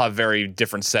 But they all have very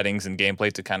different settings and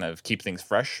gameplay to kind of keep things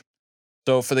fresh.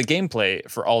 So for the gameplay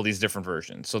for all these different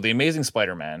versions, so the Amazing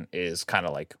Spider-Man is kind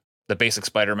of like the basic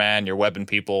Spider-Man. You're webbing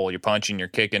people, you're punching, you're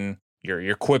kicking,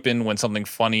 you're quipping when something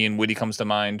funny and witty comes to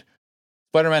mind.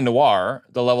 Spider-Man Noir,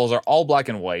 the levels are all black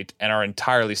and white and are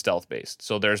entirely stealth-based.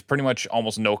 So there's pretty much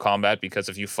almost no combat because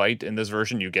if you fight in this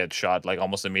version, you get shot like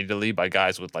almost immediately by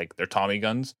guys with like their Tommy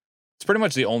guns. It's pretty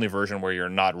much the only version where you're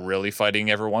not really fighting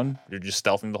everyone. You're just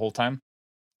stealthing the whole time.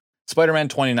 Spider-Man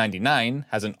 2099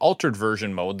 has an altered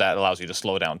version mode that allows you to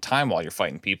slow down time while you're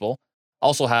fighting people.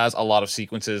 Also has a lot of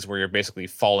sequences where you're basically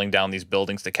falling down these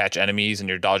buildings to catch enemies and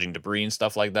you're dodging debris and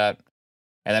stuff like that.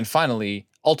 And then finally,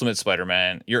 Ultimate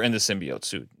Spider-Man, you're in the symbiote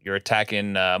suit. You're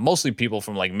attacking mostly people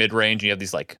from like mid-range. And you have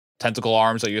these like tentacle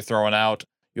arms that you're throwing out.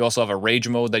 You also have a rage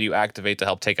mode that you activate to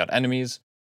help take out enemies.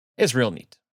 It's real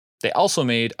neat. They also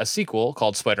made a sequel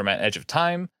called Spider-Man Edge of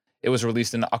Time. It was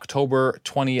released in October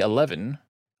 2011.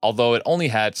 Although it only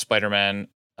had Spider-Man,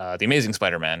 the Amazing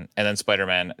Spider-Man, and then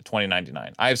Spider-Man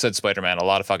 2099. I have said Spider-Man a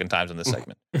lot of fucking times in this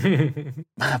segment.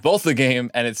 Both the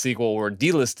game and its sequel were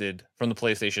delisted from the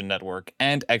PlayStation Network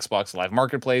and Xbox Live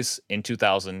Marketplace in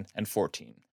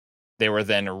 2014. They were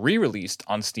then re-released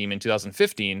on Steam in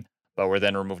 2015, but were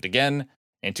then removed again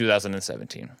in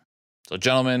 2017. So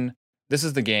gentlemen, this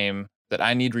is the game that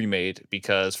I need remade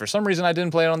because for some reason I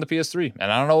didn't play it on the PS3,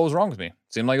 and I don't know what was wrong with me. It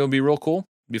seemed like it would be real cool,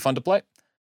 be fun to play.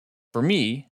 For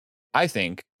me, I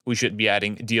think we should be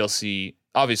adding DLC,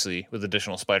 obviously, with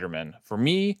additional Spider-Man. For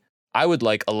me, I would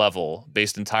like a level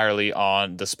based entirely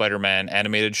on the Spider-Man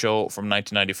animated show from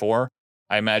 1994.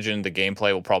 I imagine the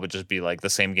gameplay will probably just be like the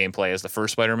same gameplay as the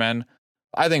first Spider-Man.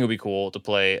 I think it would be cool to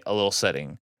play a little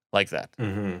setting like that.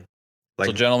 Mm-hmm.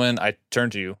 So, gentlemen, I turn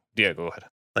to you. Diego, go ahead.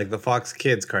 Like the Fox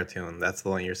Kids cartoon. That's the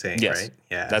one you're saying, yes, right?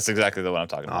 Yeah. That's exactly the one I'm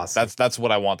talking awesome. about. That's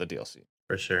what I want the DLC.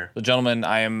 For sure. So, gentlemen,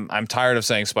 I'm tired of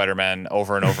saying Spider-Man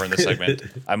over and over in this segment.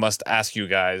 I must ask you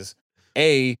guys,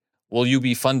 A, will you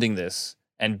be funding this?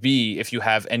 And B, if you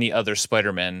have any other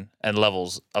Spider-Man and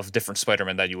levels of different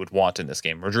Spider-Man that you would want in this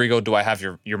game. Rodrigo, do I have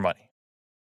your money?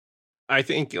 I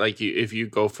think if you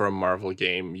go for a Marvel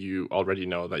game, you already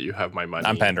know that you have my money.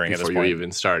 I'm pandering before at this point. You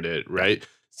even started, right?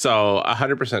 So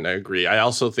 100% I agree. I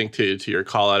also think to your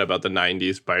call out about the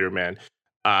 90s Spider-Man,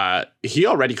 he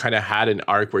already kind of had an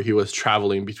arc where he was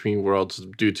traveling between worlds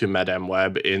due to Madame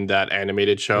Web in that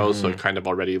animated show. So it kind of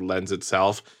already lends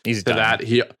itself to that.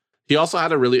 He also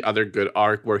had a really other good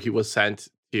arc where he was sent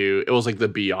to, it was like the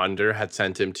Beyonder had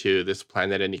sent him to this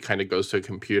planet and he kind of goes to a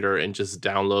computer and just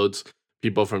downloads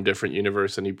people from different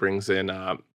universe. And he brings in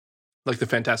like the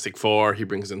Fantastic Four, he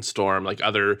brings in Storm, like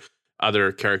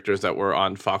other characters that were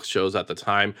on Fox shows at the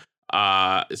time.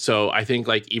 So I think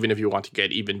like even if you want to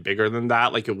get even bigger than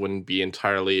that, like it wouldn't be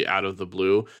entirely out of the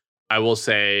blue. I will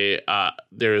say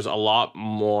there's a lot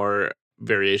more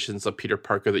variations of Peter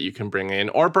Parker that you can bring in,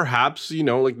 or perhaps,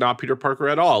 like not Peter Parker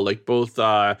at all. Like both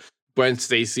Gwen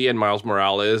Stacy and Miles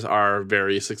Morales are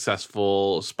very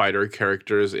successful Spider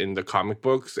characters in the comic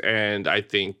books. And I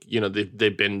think,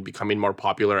 they've been becoming more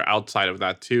popular outside of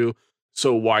that too.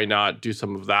 So why not do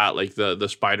some of that? Like the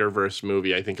Spider-Verse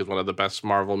movie, I think, is one of the best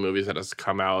Marvel movies that has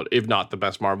come out, if not the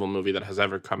best Marvel movie that has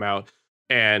ever come out.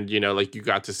 And, like you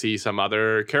got to see some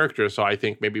other characters. So I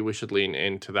think maybe we should lean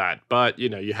into that. But,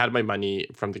 you had my money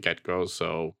from the get-go.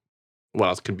 So what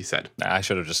else can be said? I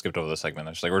should have just skipped over the segment.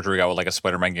 I was like, Rodrigo would like a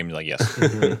Spider-Man game. You're like,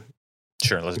 yes.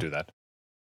 Sure, let's do that.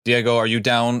 Diego, are you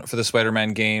down for the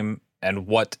Spider-Man game? And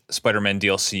what Spider-Man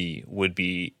DLC would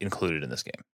be included in this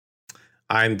game?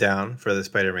 I'm down for the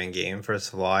Spider-Man game.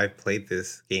 First of all, I've played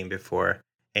this game before,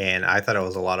 and I thought it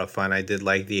was a lot of fun. I did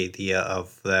like the idea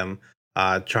of them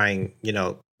trying,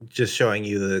 just showing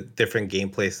you the different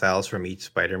gameplay styles from each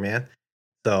Spider-Man.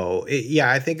 So,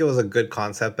 I think it was a good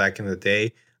concept back in the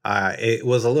day. It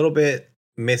was a little bit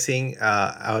missing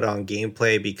out on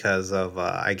gameplay because of,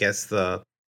 I guess the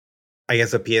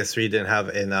PS3 didn't have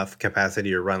enough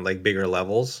capacity to run like bigger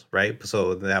levels, right?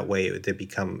 So that way it did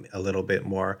become a little bit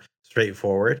more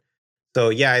straightforward.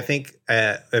 So I think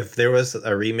if there was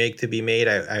a remake to be made,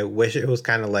 I wish it was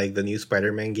kind of like the new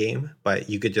Spider-Man game, but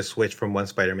you could just switch from one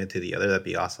Spider-Man to the other. That'd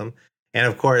be awesome. And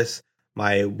of course,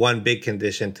 my one big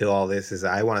condition to all this is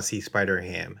I want to see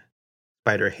Spider-Ham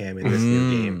in this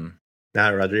new game.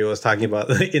 Now Rodrigo was talking about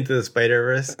Into the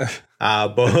Spider-Verse.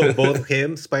 Both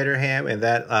him, Spider-Ham, and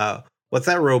that what's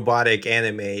that robotic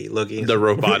anime looking? The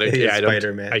robotic,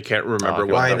 Spider-Man. I can't remember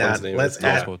what why that not? one's name is.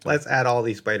 Let's add all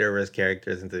these Spider-Verse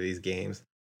characters into these games.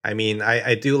 I mean,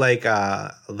 I do like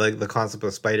the concept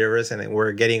of Spider-Verse, and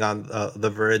we're getting on the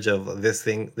verge of this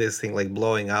thing like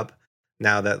blowing up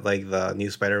now that like the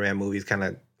new Spider-Man movie's kind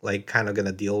of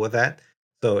gonna deal with that.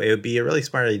 So it would be a really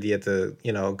smart idea to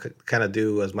kind of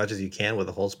do as much as you can with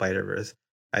the whole Spider-Verse.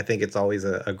 I think it's always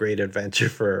a great adventure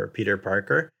for Peter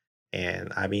Parker.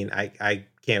 And I mean, I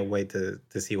can't wait to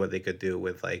see what they could do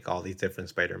with like all these different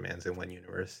Spider-Mans in one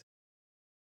universe.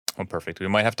 Oh, perfect. We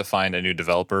might have to find a new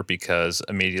developer because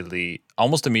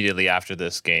almost immediately after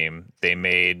this game, they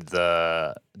made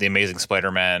the Amazing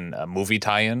Spider-Man movie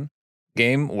tie-in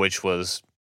game, which was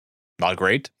not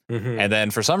great. And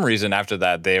then for some reason after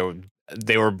that, they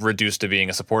were reduced to being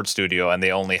a support studio, and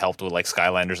they only helped with like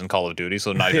Skylanders and Call of Duty,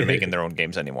 so not even making their own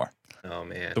games anymore. Oh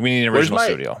man! So we need an original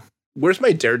studio. Where's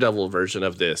my Daredevil version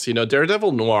of this?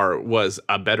 Daredevil Noir was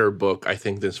a better book, I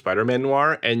think, than Spider-Man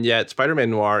Noir, and yet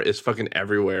Spider-Man Noir is fucking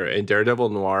everywhere, and Daredevil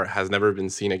Noir has never been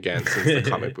seen again since the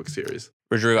comic book series.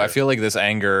 Rodrigo, I feel like this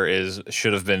anger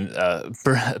should have been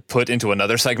put into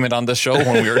another segment on this show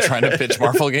when we were trying to pitch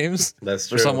Marvel games. That's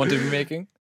true. For someone to be making.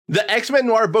 The X-Men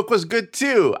Noir book was good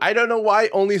too. I don't know why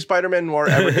only Spider-Man Noir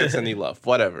ever gets any love.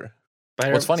 Whatever.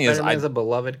 What's funny is Spider-Man's a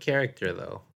beloved character,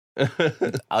 though.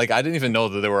 I didn't even know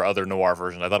that there were other noir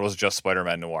versions. I thought it was just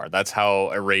Spider-Man Noir. That's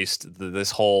how erased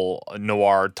this whole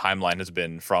noir timeline has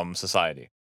been from society.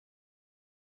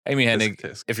 Amy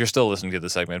Hennig, if you're still listening to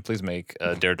this segment, please make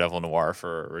a Daredevil Noir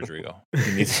for Rodrigo.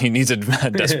 He needs it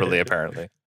desperately, apparently.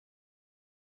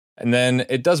 And then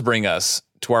it does bring us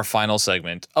to our final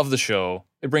segment of the show.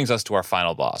 It brings us to our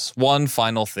final boss. One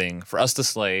final thing for us to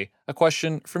slay, a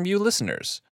question from you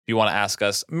listeners. If you want to ask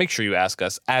us, make sure you ask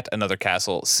us at Another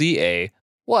Castle CA.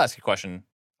 We'll ask you a question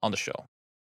on the show.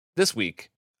 This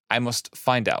week, I must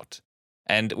find out.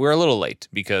 And we're a little late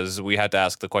because we had to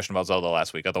ask the question about Zelda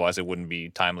last week. Otherwise, it wouldn't be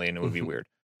timely and it would be weird.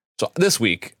 So this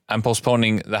week, I'm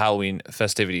postponing the Halloween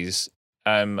festivities.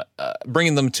 I'm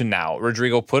bringing them to now.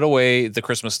 Rodrigo, put away the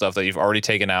Christmas stuff that you've already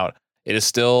taken out. It is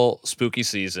still spooky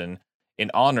season.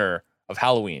 In honor of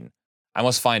Halloween, I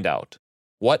must find out,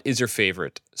 what is your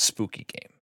favorite spooky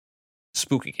game?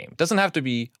 Spooky game. Doesn't have to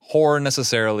be horror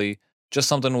necessarily, just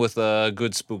something with a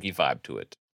good spooky vibe to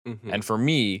it. And for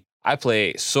me, I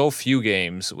play so few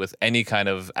games with any kind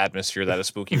of atmosphere that is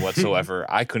spooky whatsoever.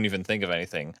 I couldn't even think of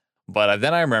anything. But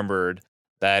then I remembered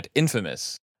that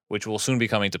Infamous, which will soon be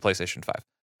coming to PlayStation 5,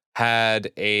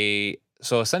 had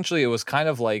so essentially it was kind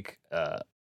of like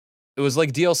it was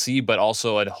like DLC, but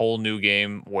also a whole new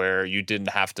game where you didn't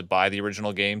have to buy the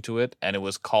original game to it, and it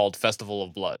was called Festival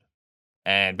of Blood.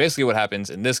 And basically what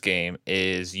happens in this game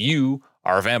is you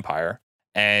are a vampire,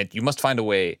 and you must find a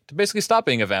way to basically stop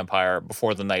being a vampire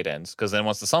before the night ends, because then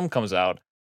once the sun comes out,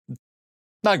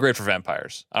 not great for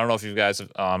vampires. I don't know if you guys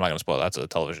have, I'm not going to spoil that. That's a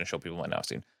television show people might not have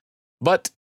seen.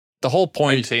 But the whole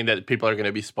point... Are you saying that people are going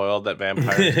to be spoiled that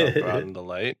vampires don't go out in the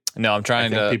light? No, I'm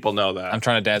trying to... people know that. I'm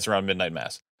trying to dance around midnight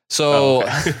mass. So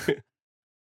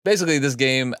basically this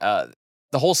game...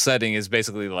 the whole setting is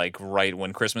basically like right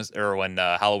when Christmas or when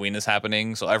Halloween is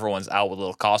happening. So everyone's out with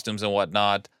little costumes and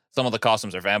whatnot. Some of the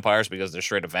costumes are vampires because they're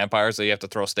straight up vampires, so you have to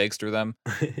throw stakes through them.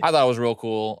 I thought it was real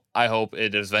cool. I hope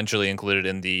it is eventually included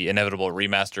in the inevitable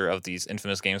remaster of these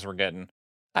Infamous games we're getting.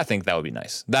 I think that would be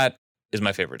nice. That is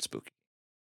my favorite spooky.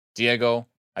 Diego,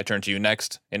 I turn to you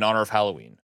next. In honor of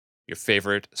Halloween, your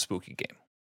favorite spooky game.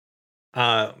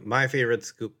 My favorite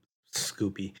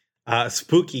spooky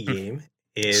game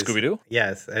is Scooby-Doo?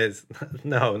 Yes, is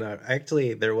no.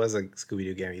 Actually, there was a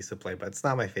Scooby-Doo game I used to play, but it's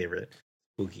not my favorite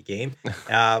spooky game.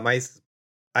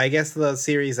 I guess the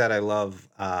series that I love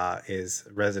is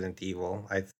Resident Evil.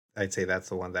 I'd say that's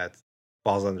the one that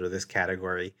falls under this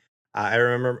category. I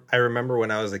remember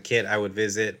when I was a kid, I would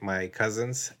visit my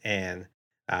cousins, and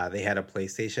they had a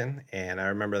PlayStation, and I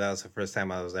remember that was the first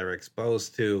time I was ever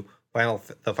exposed to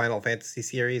the Final Fantasy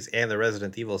series and the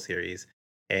Resident Evil series.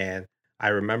 And I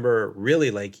remember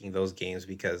really liking those games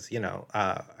because,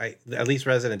 at least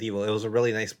Resident Evil, it was a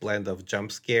really nice blend of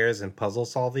jump scares and puzzle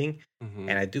solving.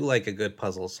 And I do like a good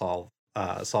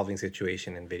solving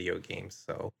situation in video games.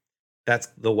 So that's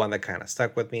the one that kind of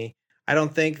stuck with me. I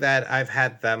don't think that I've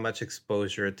had that much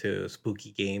exposure to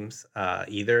spooky games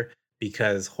either,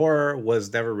 because horror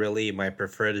was never really my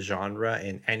preferred genre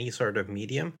in any sort of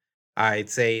medium. I'd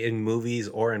say in movies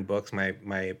or in books,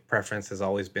 my preference has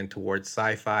always been towards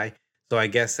sci-fi. So I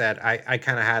guess that I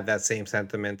kind of had that same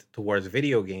sentiment towards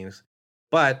video games.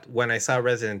 But when I saw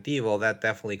Resident Evil, that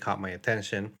definitely caught my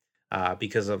attention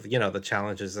because of the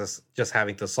challenges of just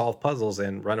having to solve puzzles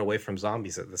and run away from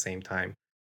zombies at the same time.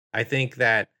 I think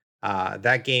that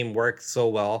that game works so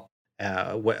well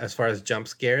as far as jump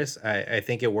scares. I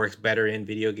think it works better in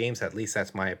video games. At least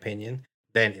that's my opinion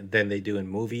than they do in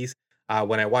movies.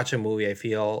 When I watch a movie, I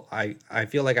feel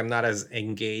like I'm not as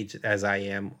engaged as I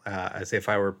am as if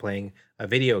I were playing a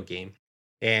video game.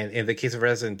 And in the case of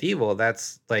Resident Evil,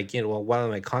 that's like one of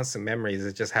my constant memories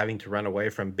is just having to run away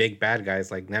from big bad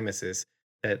guys like Nemesis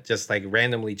that just like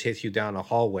randomly chase you down a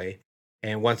hallway.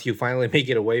 And once you finally make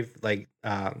it away,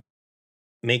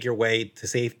 make your way to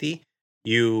safety,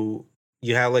 you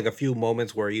have like a few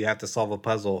moments where you have to solve a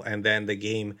puzzle, and then the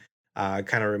game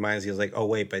kind of reminds you, like, oh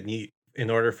wait, but in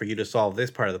order for you to solve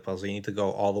this part of the puzzle, you need to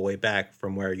go all the way back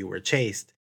from where you were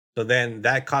chased. So then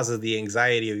that causes the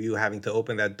anxiety of you having to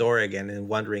open that door again and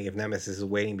wondering if Nemesis is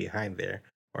waiting behind there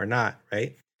or not,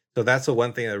 right? So that's the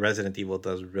one thing that Resident Evil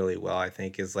does really well, I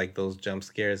think, is like those jump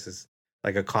scares is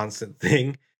like a constant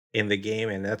thing in the game,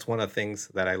 and that's one of the things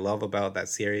that I love about that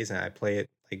series. And I play it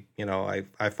like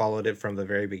I followed it from the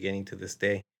very beginning to this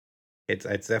day. It's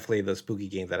definitely the spooky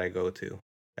game that I go to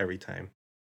every time.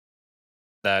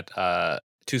 That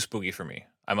too spooky for me.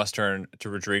 I must turn to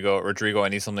Rodrigo. Rodrigo, I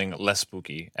need something less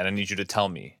spooky, and I need you to tell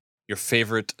me your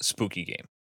favorite spooky game.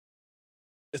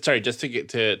 Sorry, just to get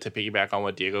to piggyback on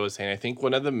what Diego was saying, I think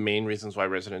one of the main reasons why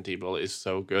Resident Evil is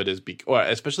so good is or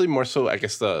especially more so, I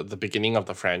guess the beginning of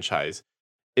the franchise,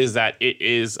 is that it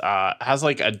is has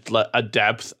like a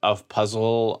depth of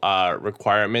puzzle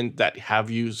requirement that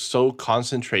have you so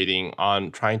concentrating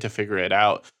on trying to figure it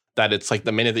out that it's like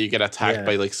the minute that you get attacked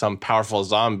by like some powerful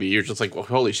zombie, you're just like, well,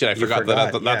 holy shit, I forgot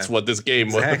that that's what this game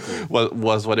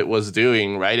was what it was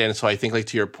doing, right? And so I think, like,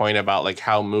 to your point about like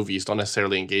how movies don't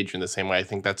necessarily engage you in the same way, I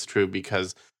think that's true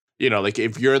because like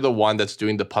if you're the one that's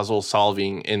doing the puzzle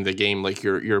solving in the game, like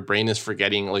your brain is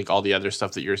forgetting like all the other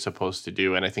stuff that you're supposed to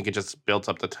do, and I think it just builds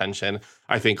up the tension.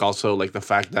 I think also like the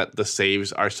fact that the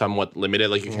saves are somewhat limited,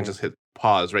 like you can't just hit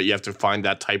pause, right? You have to find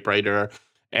that typewriter.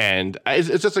 And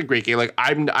it's just a great game. Like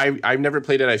I've never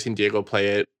played it. I've seen Diego play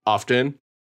it often,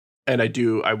 and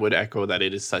I would echo that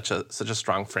it is such a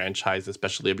strong franchise,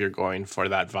 especially if you're going for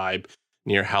that vibe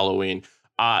near Halloween.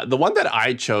 The one that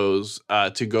I chose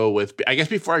to go with, I guess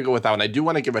before I go with that one, I do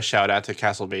want to give a shout out to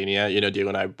Castlevania. Diego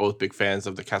and I are both big fans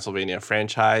of the Castlevania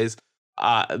franchise.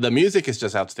 The music is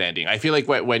just outstanding. I feel like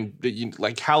when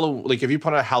if you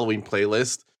put on a Halloween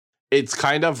playlist, it's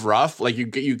kind of rough. Like you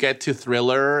get to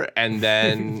Thriller, and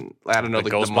then I don't know,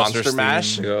 like the Monster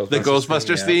Mash, the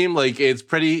Ghostbusters theme. Like it's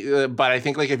pretty, but I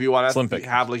think like if you want to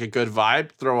have like a good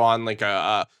vibe, throw on like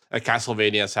a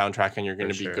Castlevania soundtrack, and you're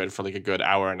going to be good for like a good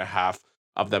hour and a half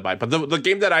of that vibe. But the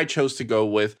game that I chose to go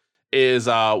with is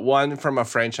one from a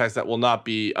franchise that will not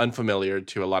be unfamiliar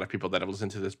to a lot of people that have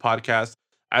listened to this podcast.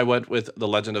 I went with The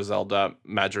Legend of Zelda: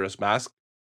 Majora's Mask.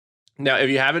 Now, if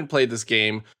you haven't played this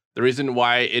game, the reason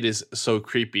why it is so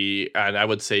creepy, and I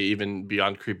would say even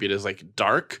beyond creepy, it is like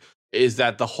dark, is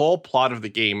that the whole plot of the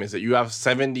game is that you have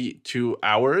 72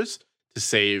 hours to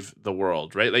save the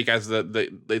world, right? Like as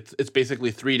it's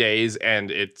basically 3 days,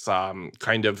 and it's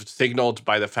kind of signaled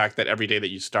by the fact that every day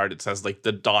that you start, it says like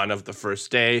the dawn of the first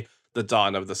day, the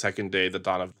dawn of the second day, the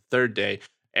dawn of the third day.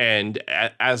 And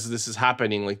as this is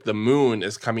happening, like the moon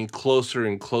is coming closer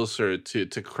and closer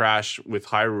to crash with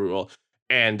Hyrule.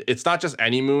 And it's not just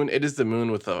any moon, it is the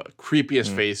moon with the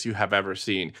creepiest face you have ever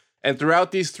seen. And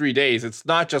throughout these 3 days, it's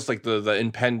not just like the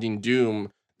impending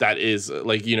doom that is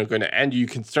like, you know, going to end. You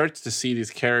can start to see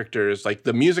these characters, like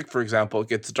the music, for example,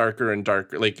 gets darker and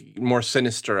darker, like more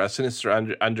sinister, a sinister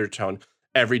undertone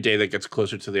every day that gets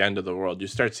closer to the end of the world. You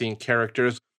start seeing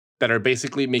characters that are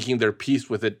basically making their peace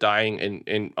with it dying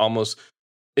and almost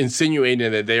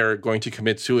insinuating that they are going to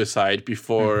commit suicide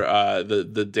before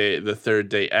the third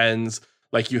day ends.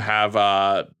 Like you have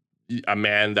a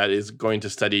man that is going to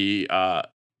study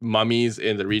mummies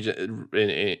in the region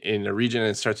in a region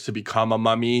and starts to become a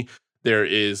mummy. There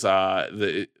is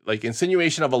the like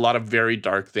insinuation of a lot of very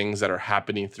dark things that are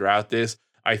happening throughout this.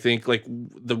 I think like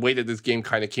the way that this game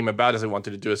kind of came about is I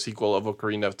wanted to do a sequel of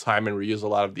Ocarina of Time and reuse a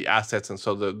lot of the assets, and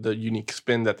so the unique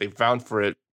spin that they found for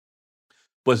it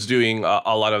was doing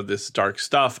a lot of this dark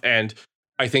stuff. And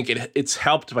I think it's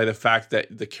helped by the fact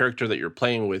that the character that you're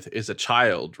playing with is a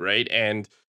child, right? And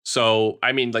so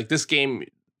I mean, like this game,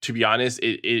 to be honest,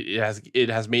 it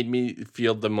has made me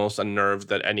feel the most unnerved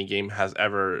that any game has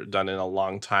ever done in a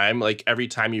long time. Like every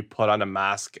time you put on a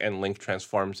mask and Link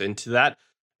transforms into that,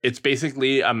 it's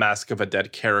basically a mask of a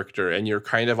dead character, and you're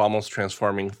kind of almost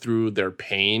transforming through their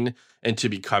pain into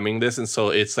becoming this. And so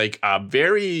it's like a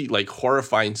very like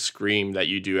horrifying scream that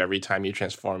you do every time you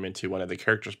transform into one of the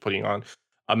characters putting on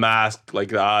a mask. Like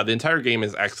the entire game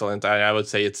is excellent. I would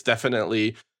say it's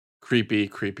definitely creepy.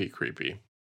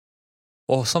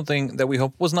 Well, something that we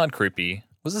hope was not creepy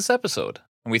was this episode.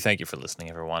 And we thank you for listening,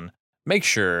 everyone. Make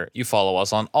sure you follow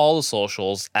us on all the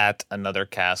socials at Another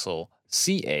Castle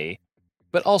CA.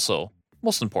 But also,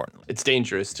 most importantly, it's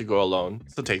dangerous to go alone,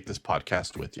 so take this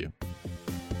podcast with you.